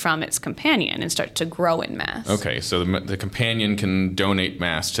mass from its companion and start to grow in mass. Okay, so the companion can donate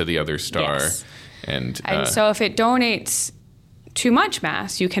mass to the other star. Yes. And so if it donates too much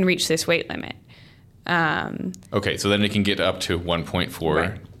mass, you can reach this weight limit. Okay, so then it can get up to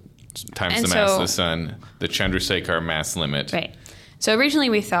 1.4 times the mass of the sun, the Chandrasekhar mass limit. Right. So originally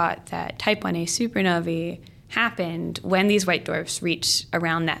we thought that type 1a supernovae happened when these white dwarfs reach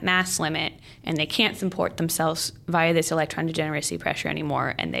around that mass limit and they can't support themselves via this electron degeneracy pressure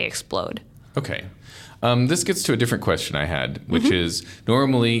anymore, and they explode. Okay. This gets to a different question I had, which is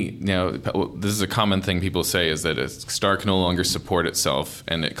normally, this is a common thing people say, is that a star can no longer support itself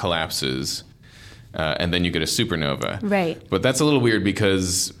and it collapses, and then you get a supernova. Right. But that's a little weird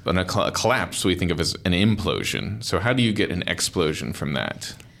because a collapse we think of as an implosion. So how do you get an explosion from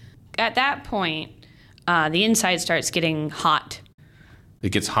that? At that point, the inside starts getting hot.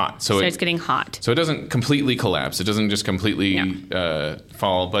 It gets hot. So it's getting hot. So it doesn't completely collapse. It doesn't just completely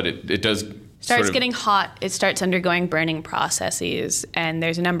fall, but it does... Starts getting hot. It starts undergoing burning processes, and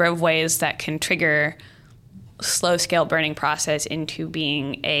there's a number of ways that can trigger slow-scale burning process into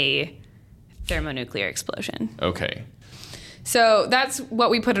being a thermonuclear explosion. Okay. So that's what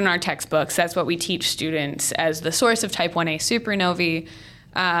we put in our textbooks. That's what we teach students as the source of type 1a supernovae.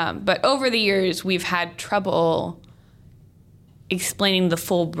 But over the years, we've had trouble explaining the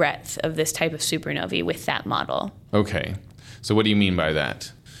full breadth of this type of supernovae with that model. Okay. So what do you mean by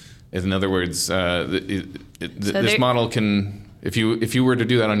that? In other words, this model can, if you were to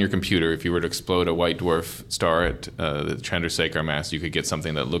do that on your computer, if you were to explode a white dwarf star at the Chandrasekhar mass, you could get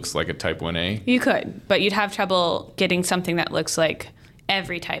something that looks like a type 1a? You could, but you'd have trouble getting something that looks like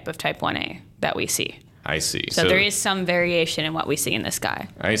every type of type 1a that we see. I see. So there is some variation in what we see in the sky.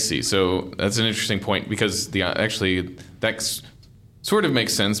 I see. So that's an interesting point because Sort of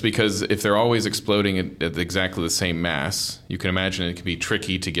makes sense, because if they're always exploding at exactly the same mass, you can imagine it can be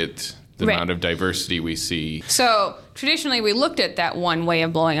tricky to get the amount of diversity we see. So traditionally, we looked at that one way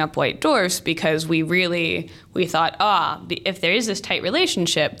of blowing up white dwarfs because we thought, if there is this tight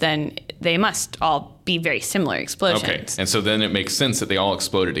relationship, then they must all be very similar explosions. Okay, and so then it makes sense that they all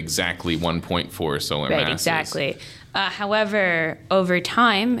exploded exactly 1.4 solar masses. Right, exactly. However, over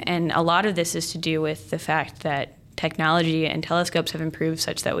time, and a lot of this is to do with the fact that technology and telescopes have improved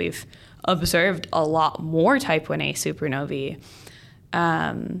such that we've observed a lot more Type 1a supernovae,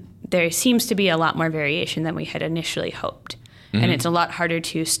 there seems to be a lot more variation than we had initially hoped. Mm-hmm. And it's a lot harder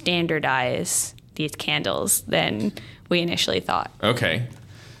to standardize these candles than we initially thought. Okay.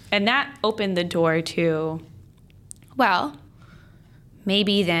 And that opened the door to, well,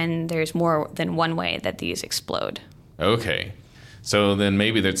 maybe then there's more than one way that these explode. Okay. So then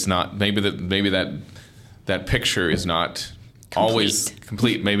maybe that's not, maybe that picture is not always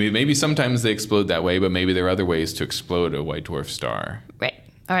complete. Maybe sometimes they explode that way, but maybe there are other ways to explode a white dwarf star. Right.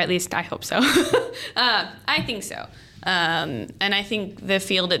 Or at least I hope so. I think so. And I think the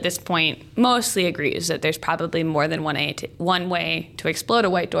field at this point mostly agrees that there's probably more than one way to explode a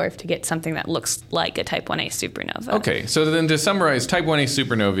white dwarf to get something that looks like a Type 1a supernova. Okay, so then to summarize, Type 1a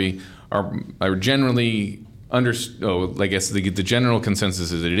supernovae are generally I guess the general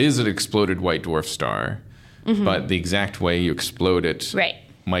consensus is that it is an exploded white dwarf star, but the exact way you explode it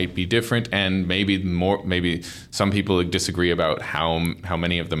might be different, and maybe some people disagree about how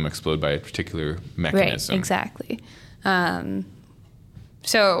many of them explode by a particular mechanism. Right, exactly.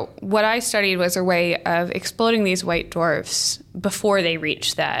 So what I studied was a way of exploding these white dwarfs before they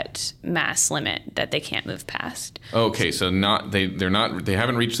reach that mass limit that they can't move past. Okay, so they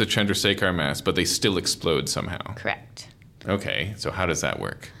haven't reached the Chandrasekhar mass, but they still explode somehow. Correct. Okay, so how does that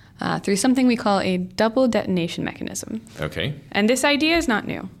work? Through something we call a double detonation mechanism. Okay. And this idea is not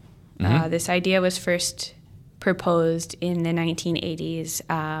new. This idea was first proposed in the 1980s,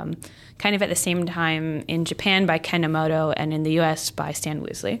 kind of at the same time in Japan by Ken Emoto and in the US by Stan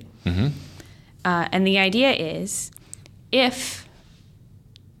Woosley. And the idea is, if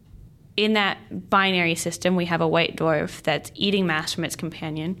in that binary system we have a white dwarf that's eating mass from its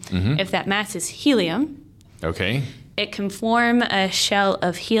companion, if that mass is helium, okay, it can form a shell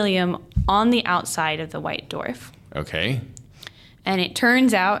of helium on the outside of the white dwarf. Okay. And it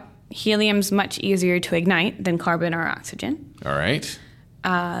turns out helium's much easier to ignite than carbon or oxygen. All right.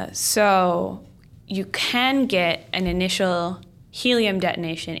 So you can get an initial helium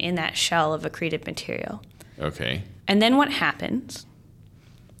detonation in that shell of accreted material. Okay. And then what happens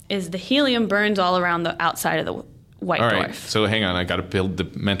is the helium burns all around the outside of the white dwarf. All right. So hang on. I got to build the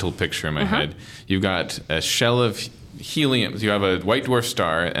mental picture in my head. You've got a shell of helium. You have a white dwarf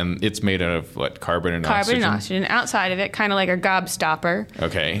star, and it's made out of what? Carbon and oxygen? Carbon and oxygen. Outside of it, kind of like a gobstopper,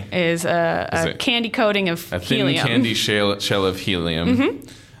 is a candy coating of helium. A thin candy shell of helium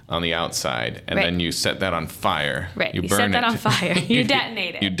on the outside, and then you set that on fire. Right. You set burn that it. on fire. You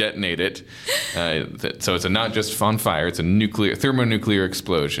detonate it. You detonate it. So it's not just on fire. It's a thermonuclear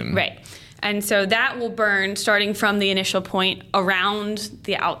explosion. Right. And so that will burn starting from the initial point around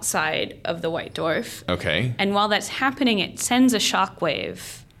the outside of the white dwarf. Okay. And while that's happening, it sends a shock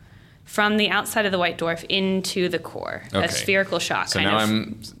wave from the outside of the white dwarf into the core, a spherical shock. So now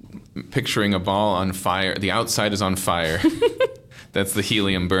I'm picturing a ball on fire. The outside is on fire. That's the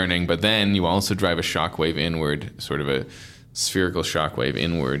helium burning. But then you also drive a shock wave inward, sort of a spherical shock wave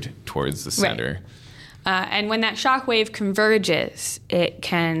inward towards the center. Right. And when that shock wave converges, it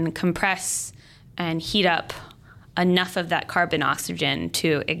can compress and heat up enough of that carbon oxygen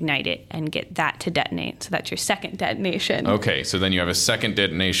to ignite it and get that to detonate. So that's your second detonation. Okay, so then you have a second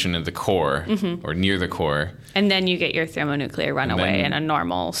detonation at the core, or near the core. And then you get your thermonuclear runaway in a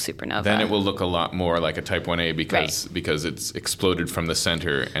normal supernova. Then it will look a lot more like a Type 1a because it's exploded from the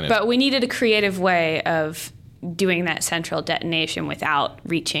center. But we needed a creative way of doing that central detonation without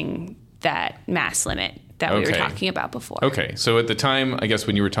reaching that mass limit that we were talking about before. Okay, so at the time, I guess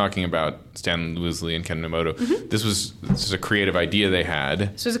when you were talking about Stan Woosley and Ken Emoto, this was a creative idea they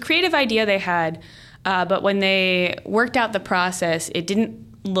had. This was a creative idea they had, but when they worked out the process, it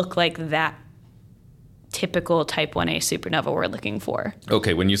didn't look like that typical Type 1a supernova we're looking for.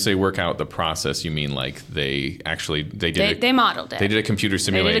 Okay, when you say work out the process, you mean like they modeled it. They did a computer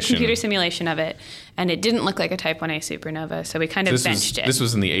simulation. They did a computer simulation of it, and it didn't look like a Type 1a supernova, so we kind of benched it. This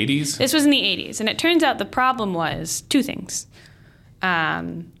was in the 80s? This was in the 80s, and it turns out the problem was two things.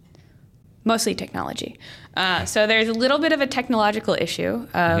 Mostly technology. So there's a little bit of a technological issue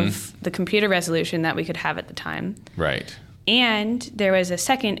of the computer resolution that we could have at the time. Right. And there was a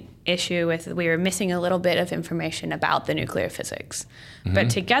second issue with we were missing a little bit of information about the nuclear physics. But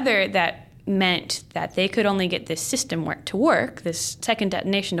together that meant that they could only get this system to work, this second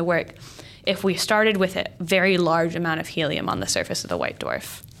detonation to work, if we started with a very large amount of helium on the surface of the white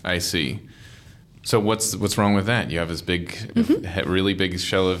dwarf. I see. So what's wrong with that? You have this big, really big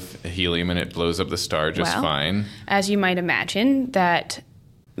shell of helium, and it blows up the star just fine. As you might imagine, that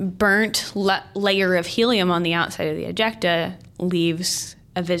burnt layer of helium on the outside of the ejecta leaves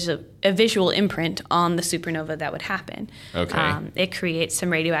a visual imprint on the supernova that would happen. Okay. It creates some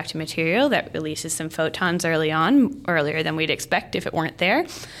radioactive material that releases some photons earlier than we'd expect if it weren't there.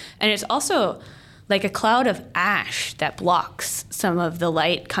 And it's also like a cloud of ash that blocks some of the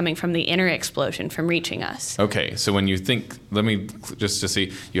light coming from the inner explosion from reaching us. Okay, so when you think, let me just to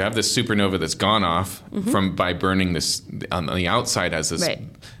see, you have this supernova that's gone off by burning this on the outside has this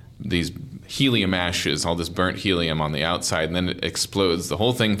these helium ashes, all this burnt helium on the outside, and then it explodes. The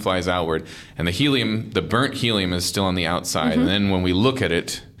whole thing flies outward, and the burnt helium is still on the outside. And then when we look at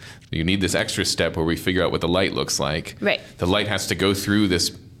it, you need this extra step where we figure out what the light looks like. Right. The light has to go through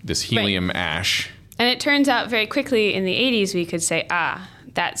this helium ash. And it turns out very quickly in the 80s we could say,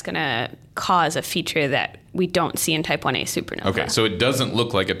 that's going to cause a feature that we don't see in Type 1a supernova. Okay, so it doesn't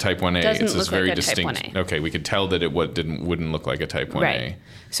look like a Type 1a. It's this very distinct. Type 1a. Okay, we could tell that it wouldn't look like a Type 1a. Right.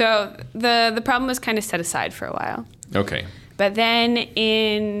 So the problem was kind of set aside for a while. Okay. But then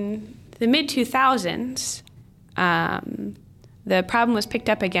in the mid-2000s, the problem was picked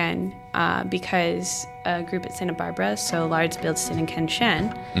up again because a group at Santa Barbara, so Lars Bildsten and Ken Shen,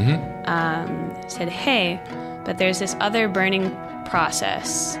 said, hey, but there's this other burning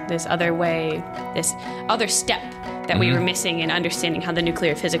process, this other way, this other step that we were missing in understanding how the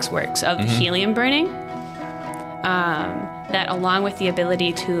nuclear physics works of helium burning, that along with the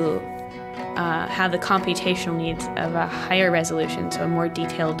ability to have the computational needs of a higher resolution, so a more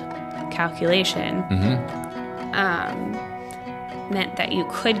detailed calculation, meant that you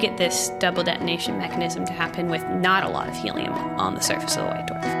could get this double detonation mechanism to happen with not a lot of helium on the surface of the white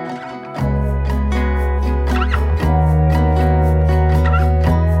dwarf.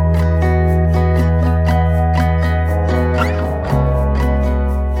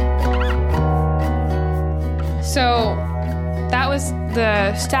 So that was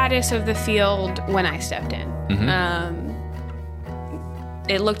the status of the field when I stepped in.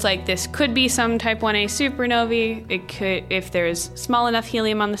 It looked like this could be some Type 1a supernovae. It could, if there's small enough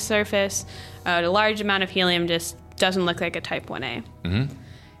helium on the surface, a large amount of helium just doesn't look like a Type 1a.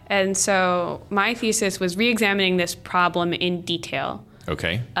 And so my thesis was re-examining this problem in detail.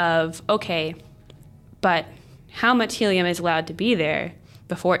 Okay. But how much helium is allowed to be there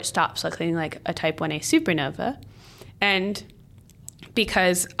before it stops looking like a Type 1a supernova? And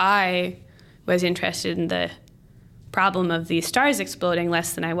because I was interested in the problem of these stars exploding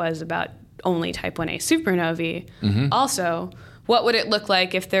less than I was about only Type 1a supernovae, also, what would it look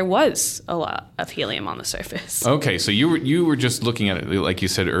like if there was a lot of helium on the surface? Okay, so you were just looking at it, like you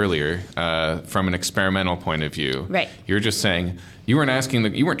said earlier, from an experimental point of view. Right. You're just saying, you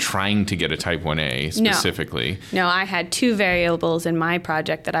weren't trying to get a Type 1a specifically. No, I had two variables in my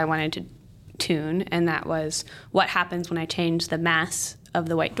project that I wanted to tune, and that was what happens when I change the mass of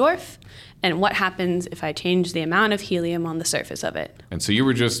the white dwarf, and what happens if I change the amount of helium on the surface of it. And so you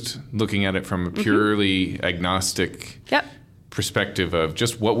were just looking at it from a purely agnostic perspective of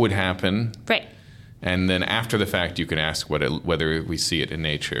just what would happen. Right. And then after the fact, you can ask whether we see it in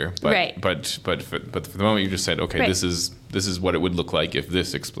nature. But, right. But for the moment, you just said, okay, this is what it would look like if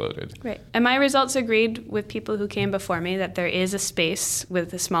this exploded. Right. And my results agreed with people who came before me that there is a space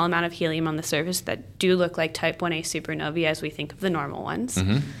with a small amount of helium on the surface that do look like Type 1a supernovae as we think of the normal ones.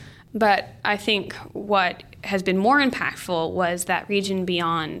 But I think what has been more impactful was that region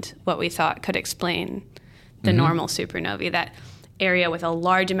beyond what we thought could explain the normal supernovae, that area with a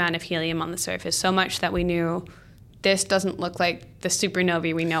large amount of helium on the surface, so much that we knew this doesn't look like the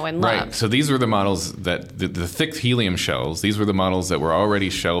supernovae we know and love. Right. So these were the models that the thick helium shells. These were the models that were already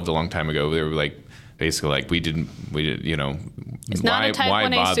shelved a long time ago. They were like basically like we did, you know. It's not a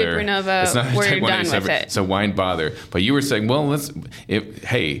Type 1a supernova. It's not we're done with it. So why bother? But you were saying, well, there's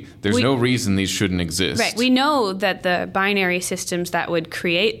no reason these shouldn't exist. Right. We know that the binary systems that would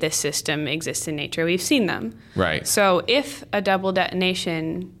create this system exist in nature. We've seen them. Right. So if a double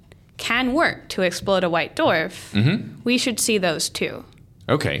detonation can work to explode a white dwarf, we should see those too.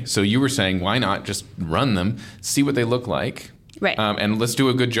 Okay. So you were saying, why not just run them, see what they look like? Right. And let's do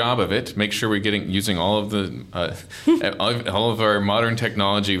a good job of it. Make sure we're using all of the all of our modern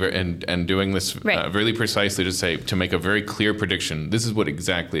technology and doing this really precisely to make a very clear prediction. This is what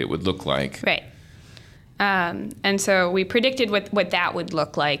exactly it would look like. Right. And so we predicted what that would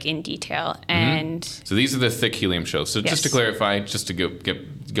look like in detail. And so these are the thick helium shells. So just to clarify, just to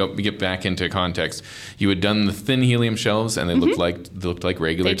get back into context, you had done the thin helium shells, and they looked like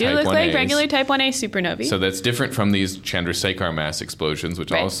regular they Type 1As. do look like regular Type 1A supernovae. So that's different from these Chandrasekhar mass explosions,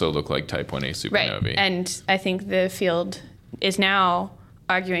 which also look like Type 1A supernovae. Right. And I think the field is now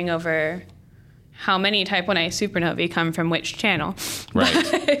arguing over how many Type 1A supernovae come from which channel.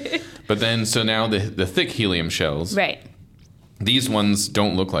 Right. But then, so now the thick helium shells. Right. These ones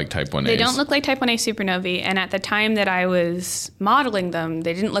don't look like Type 1As. They don't look like Type 1A supernovae, and at the time that I was modeling them,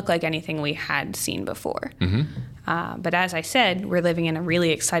 they didn't look like anything we had seen before. But as I said, we're living in a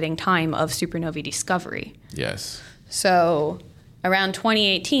really exciting time of supernovae discovery. Yes. So around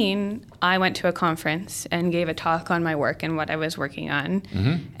 2018, I went to a conference and gave a talk on my work and what I was working on,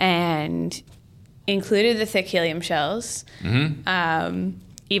 and included the thick helium shells.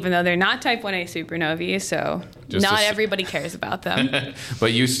 Even though they're not Type 1A supernovae, so not everybody cares about them.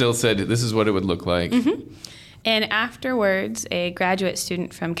 But you still said this is what it would look like. And afterwards, a graduate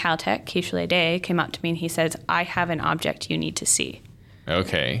student from Caltech, Kishle Day, came up to me and he says, I have an object you need to see.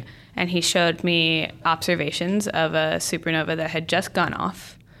 Okay. And he showed me observations of a supernova that had just gone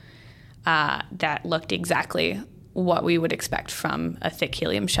off that looked exactly what we would expect from a thick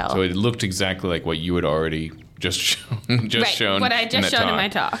helium shell. So it looked exactly like what you had already just shown. What I just showed in my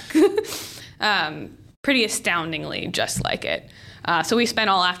talk. Pretty astoundingly just like it. So we spent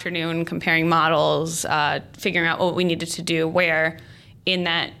all afternoon comparing models, figuring out what we needed to do, where in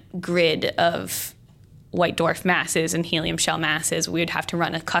that grid of white dwarf masses and helium shell masses, we would have to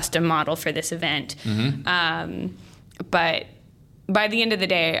run a custom model for this event. But by the end of the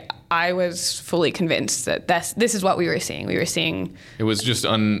day, I was fully convinced that this is what we were seeing. We were seeing... It was just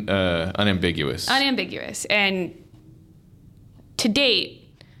unambiguous. Unambiguous. And to date,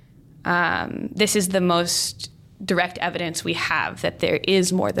 this is the most direct evidence we have that there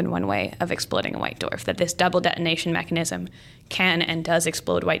is more than one way of exploding a white dwarf, that this double detonation mechanism can and does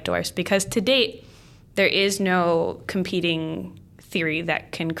explode white dwarfs. Because to date, there is no competing theory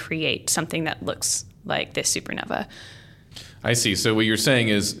that can create something that looks like this supernova. I see. So what you're saying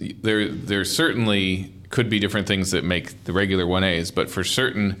is there certainly could be different things that make the regular 1As, but for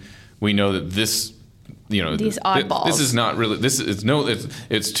certain we know that this, these oddballs. This is not really.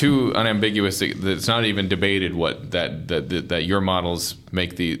 It's too unambiguous that it's not even debated what that your models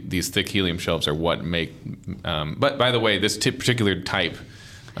make these thick helium shells are what make. But by the way, this particular type.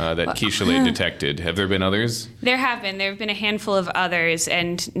 That Kishle detected. Have there been others? There have been. There have been a handful of others,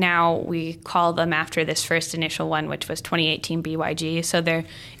 and now we call them after this first initial one, which was 2018 BYG. So they're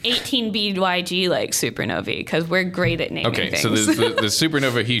 18 BYG like supernovae, because we're great at naming things. Okay, so the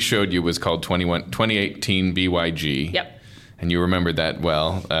supernova he showed you was called 2018 BYG. Yep. And you remembered that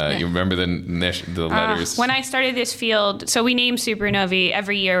well. You remember the letters. When I started this field, so we name supernovae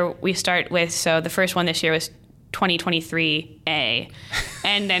every year. We start with, so the first one this year was 2023A,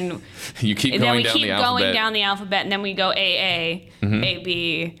 and then you keep going down the alphabet, and then we go AA,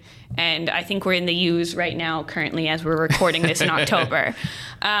 AB, and I think we're in the U's right now currently as we're recording this in October.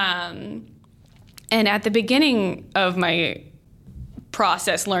 And at the beginning of my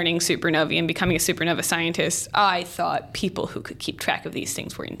process learning supernovae and becoming a supernova scientist, I thought people who could keep track of these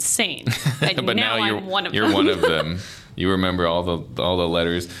things were insane. But now I'm one of you're them. one of them. You remember all the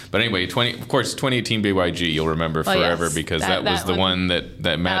letters. But anyway, 2018 BYG you'll remember forever, because that was the one that matched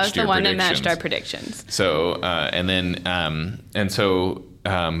your predictions. That was the one that matched our predictions. So and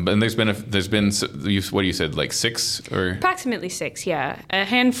there's been what you said, like 6 or approximately 6, yeah, a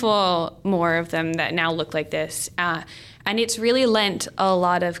handful more of them that now look like this, and it's really lent a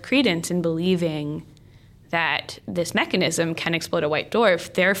lot of credence in believing that this mechanism can explode a white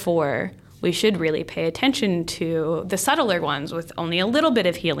dwarf. Therefore, we should really pay attention to the subtler ones with only a little bit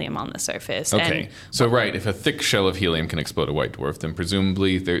of helium on the surface. Okay, if a thick shell of helium can explode a white dwarf, then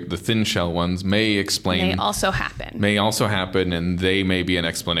presumably the thin shell ones may also happen, and they may be an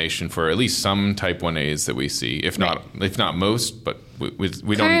explanation for at least some Type 1As that we see, if not most, but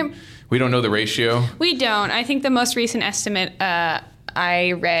we don't know the ratio. We don't. I think the most recent estimate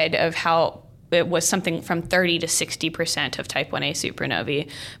I read of how it was something from 30 to 60% of Type 1A supernovae.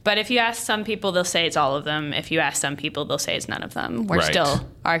 But if you ask some people, they'll say it's all of them. If you ask some people, they'll say it's none of them. We're still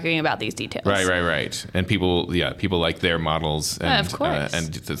arguing about these details. Right. And people like their models. And, of course.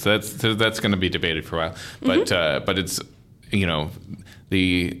 And that's going to be debated for a while. But but it's,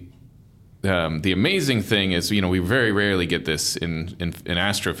 the amazing thing is, we very rarely get this in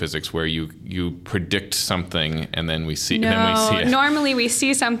astrophysics where you predict something and then we see it. Normally we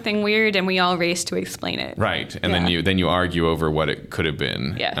see something weird and we all race to explain it. Right, and then you argue over what it could have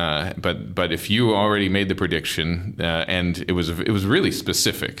been. Yeah. But if you already made the prediction and it was really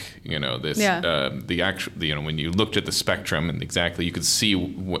specific, the actual, when you looked at the spectrum and exactly you could see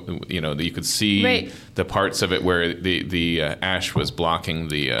right. the parts of it where the ash was blocking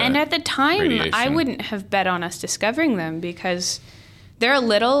the and at the time radiation. I wouldn't have bet on us discovering them because they're a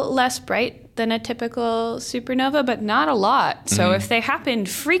little less bright than a typical supernova, but not a lot. So if they happened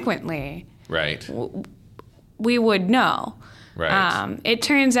frequently, right, we would know. Right. It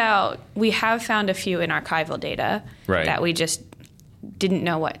turns out we have found a few in archival data that we just didn't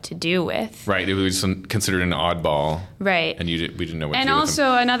know what to do with. Right, it was considered an oddball. Right. And we didn't know what to do with them. And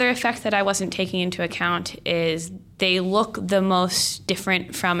also another effect that I wasn't taking into account is they look the most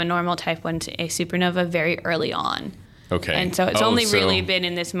different from a normal type 1 to a supernova very early on. Okay. And so it's only really been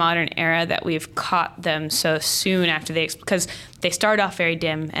in this modern era that we've caught them so soon after because they start off very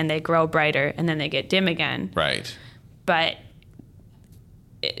dim and they grow brighter and then they get dim again. Right. But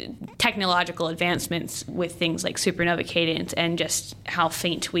technological advancements with things like supernova cadence and just how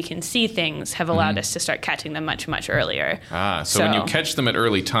faint we can see things have allowed us to start catching them much, much earlier. So when you catch them at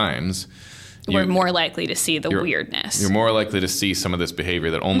early times, we're more likely to see the weirdness. You're more likely to see some of this behavior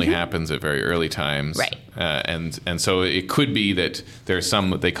that only happens at very early times. Right. And so it could be that there's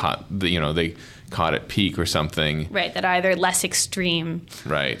some that they caught, they caught at peak or something. Right, that are either less extreme.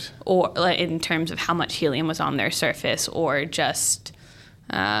 Right. Or in terms of how much helium was on their surface or just...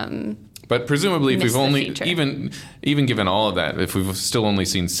 but presumably, if we've only even given all of that, if we've still only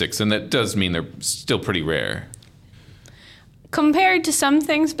seen 6, then that does mean they're still pretty rare. Compared to some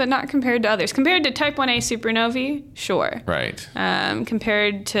things, but not compared to others. Compared to Type 1a supernovae, sure. Right.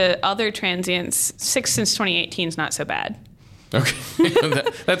 Compared to other transients, 6 since 2018 is not so bad. Okay,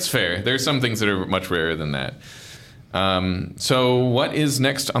 that's fair. There's some things that are much rarer than that. So what is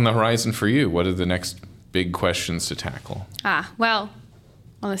next on the horizon for you? What are the next big questions to tackle? Well,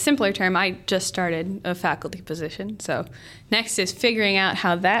 on a simpler term, I just started a faculty position. So next is figuring out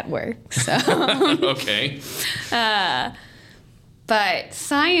how that works. So, okay. But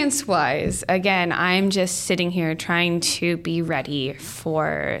science-wise, again, I'm just sitting here trying to be ready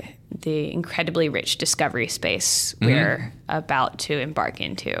for the incredibly rich discovery space we're about to embark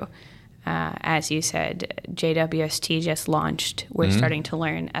into. As you said, JWST just launched. We're starting to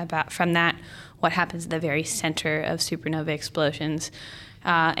learn from that what happens at the very center of supernova explosions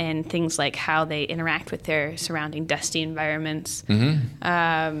and things like how they interact with their surrounding dusty environments.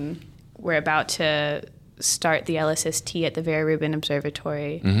 We're about to start the LSST at the Vera Rubin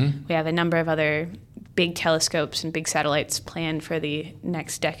Observatory. We have a number of other big telescopes and big satellites planned for the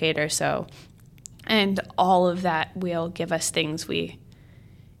next decade or so. And all of that will give us things we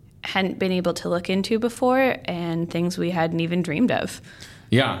hadn't been able to look into before and things we hadn't even dreamed of.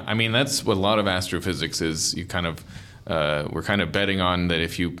 Yeah, I mean, that's what a lot of astrophysics is. You kind of, we're kind of betting on that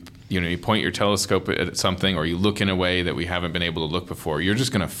if you point your telescope at something or you look in a way that we haven't been able to look before, you're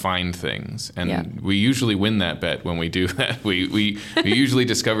just going to find things. And we usually win that bet when we do that. We usually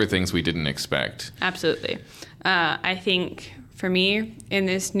discover things we didn't expect. Absolutely. I think for me, in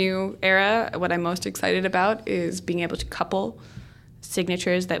this new era, what I'm most excited about is being able to couple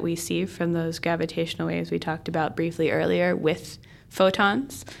signatures that we see from those gravitational waves we talked about briefly earlier with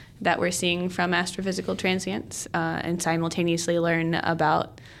photons that we're seeing from astrophysical transients and simultaneously learn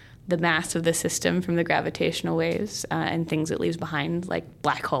about the mass of the system from the gravitational waves and things it leaves behind, like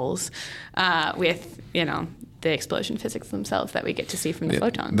black holes, with, the explosion physics themselves that we get to see from the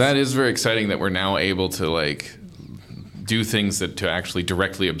photons. That is very exciting that we're now able to, do things to actually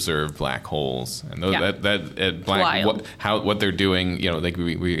directly observe black holes, and what they're doing.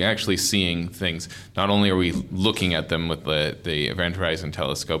 We're actually seeing things. Not only are we looking at them with the Event Horizon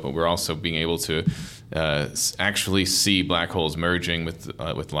Telescope, but we're also being able to actually see black holes merging with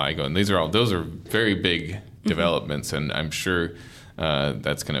LIGO. And those are very big developments, and I'm sure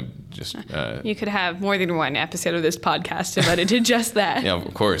that's going to just... you could have more than one episode of this podcast devoted to just that. Yeah,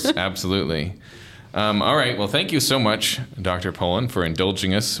 of course, absolutely. All right. Well, thank you so much, Dr. Polin, for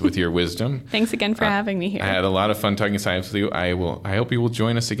indulging us with your wisdom. Thanks again for having me here. I had a lot of fun talking science with you. I hope you will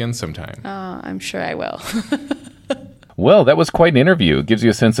join us again sometime. I'm sure I will. Well, that was quite an interview. It gives you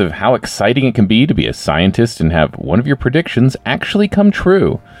a sense of how exciting it can be to be a scientist and have one of your predictions actually come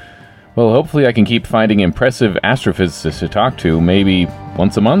true. Well, hopefully I can keep finding impressive astrophysicists to talk to, maybe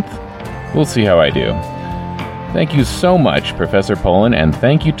once a month. We'll see how I do. Thank you so much, Professor Polin, and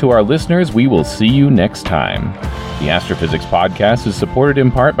thank you to our listeners. We will see you next time. The Astrophysics Podcast is supported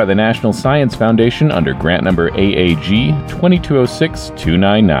in part by the National Science Foundation under grant number AAG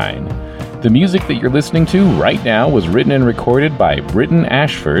 2206299. The music that you're listening to right now was written and recorded by Britton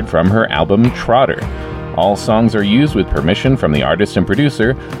Ashford from her album Trotter. All songs are used with permission from the artist and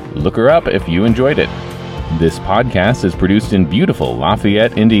producer. Look her up if you enjoyed it. This podcast is produced in beautiful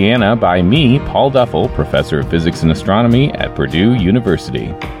Lafayette, Indiana by me, Paul Duffel, Professor of Physics and Astronomy at Purdue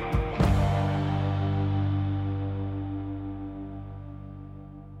University.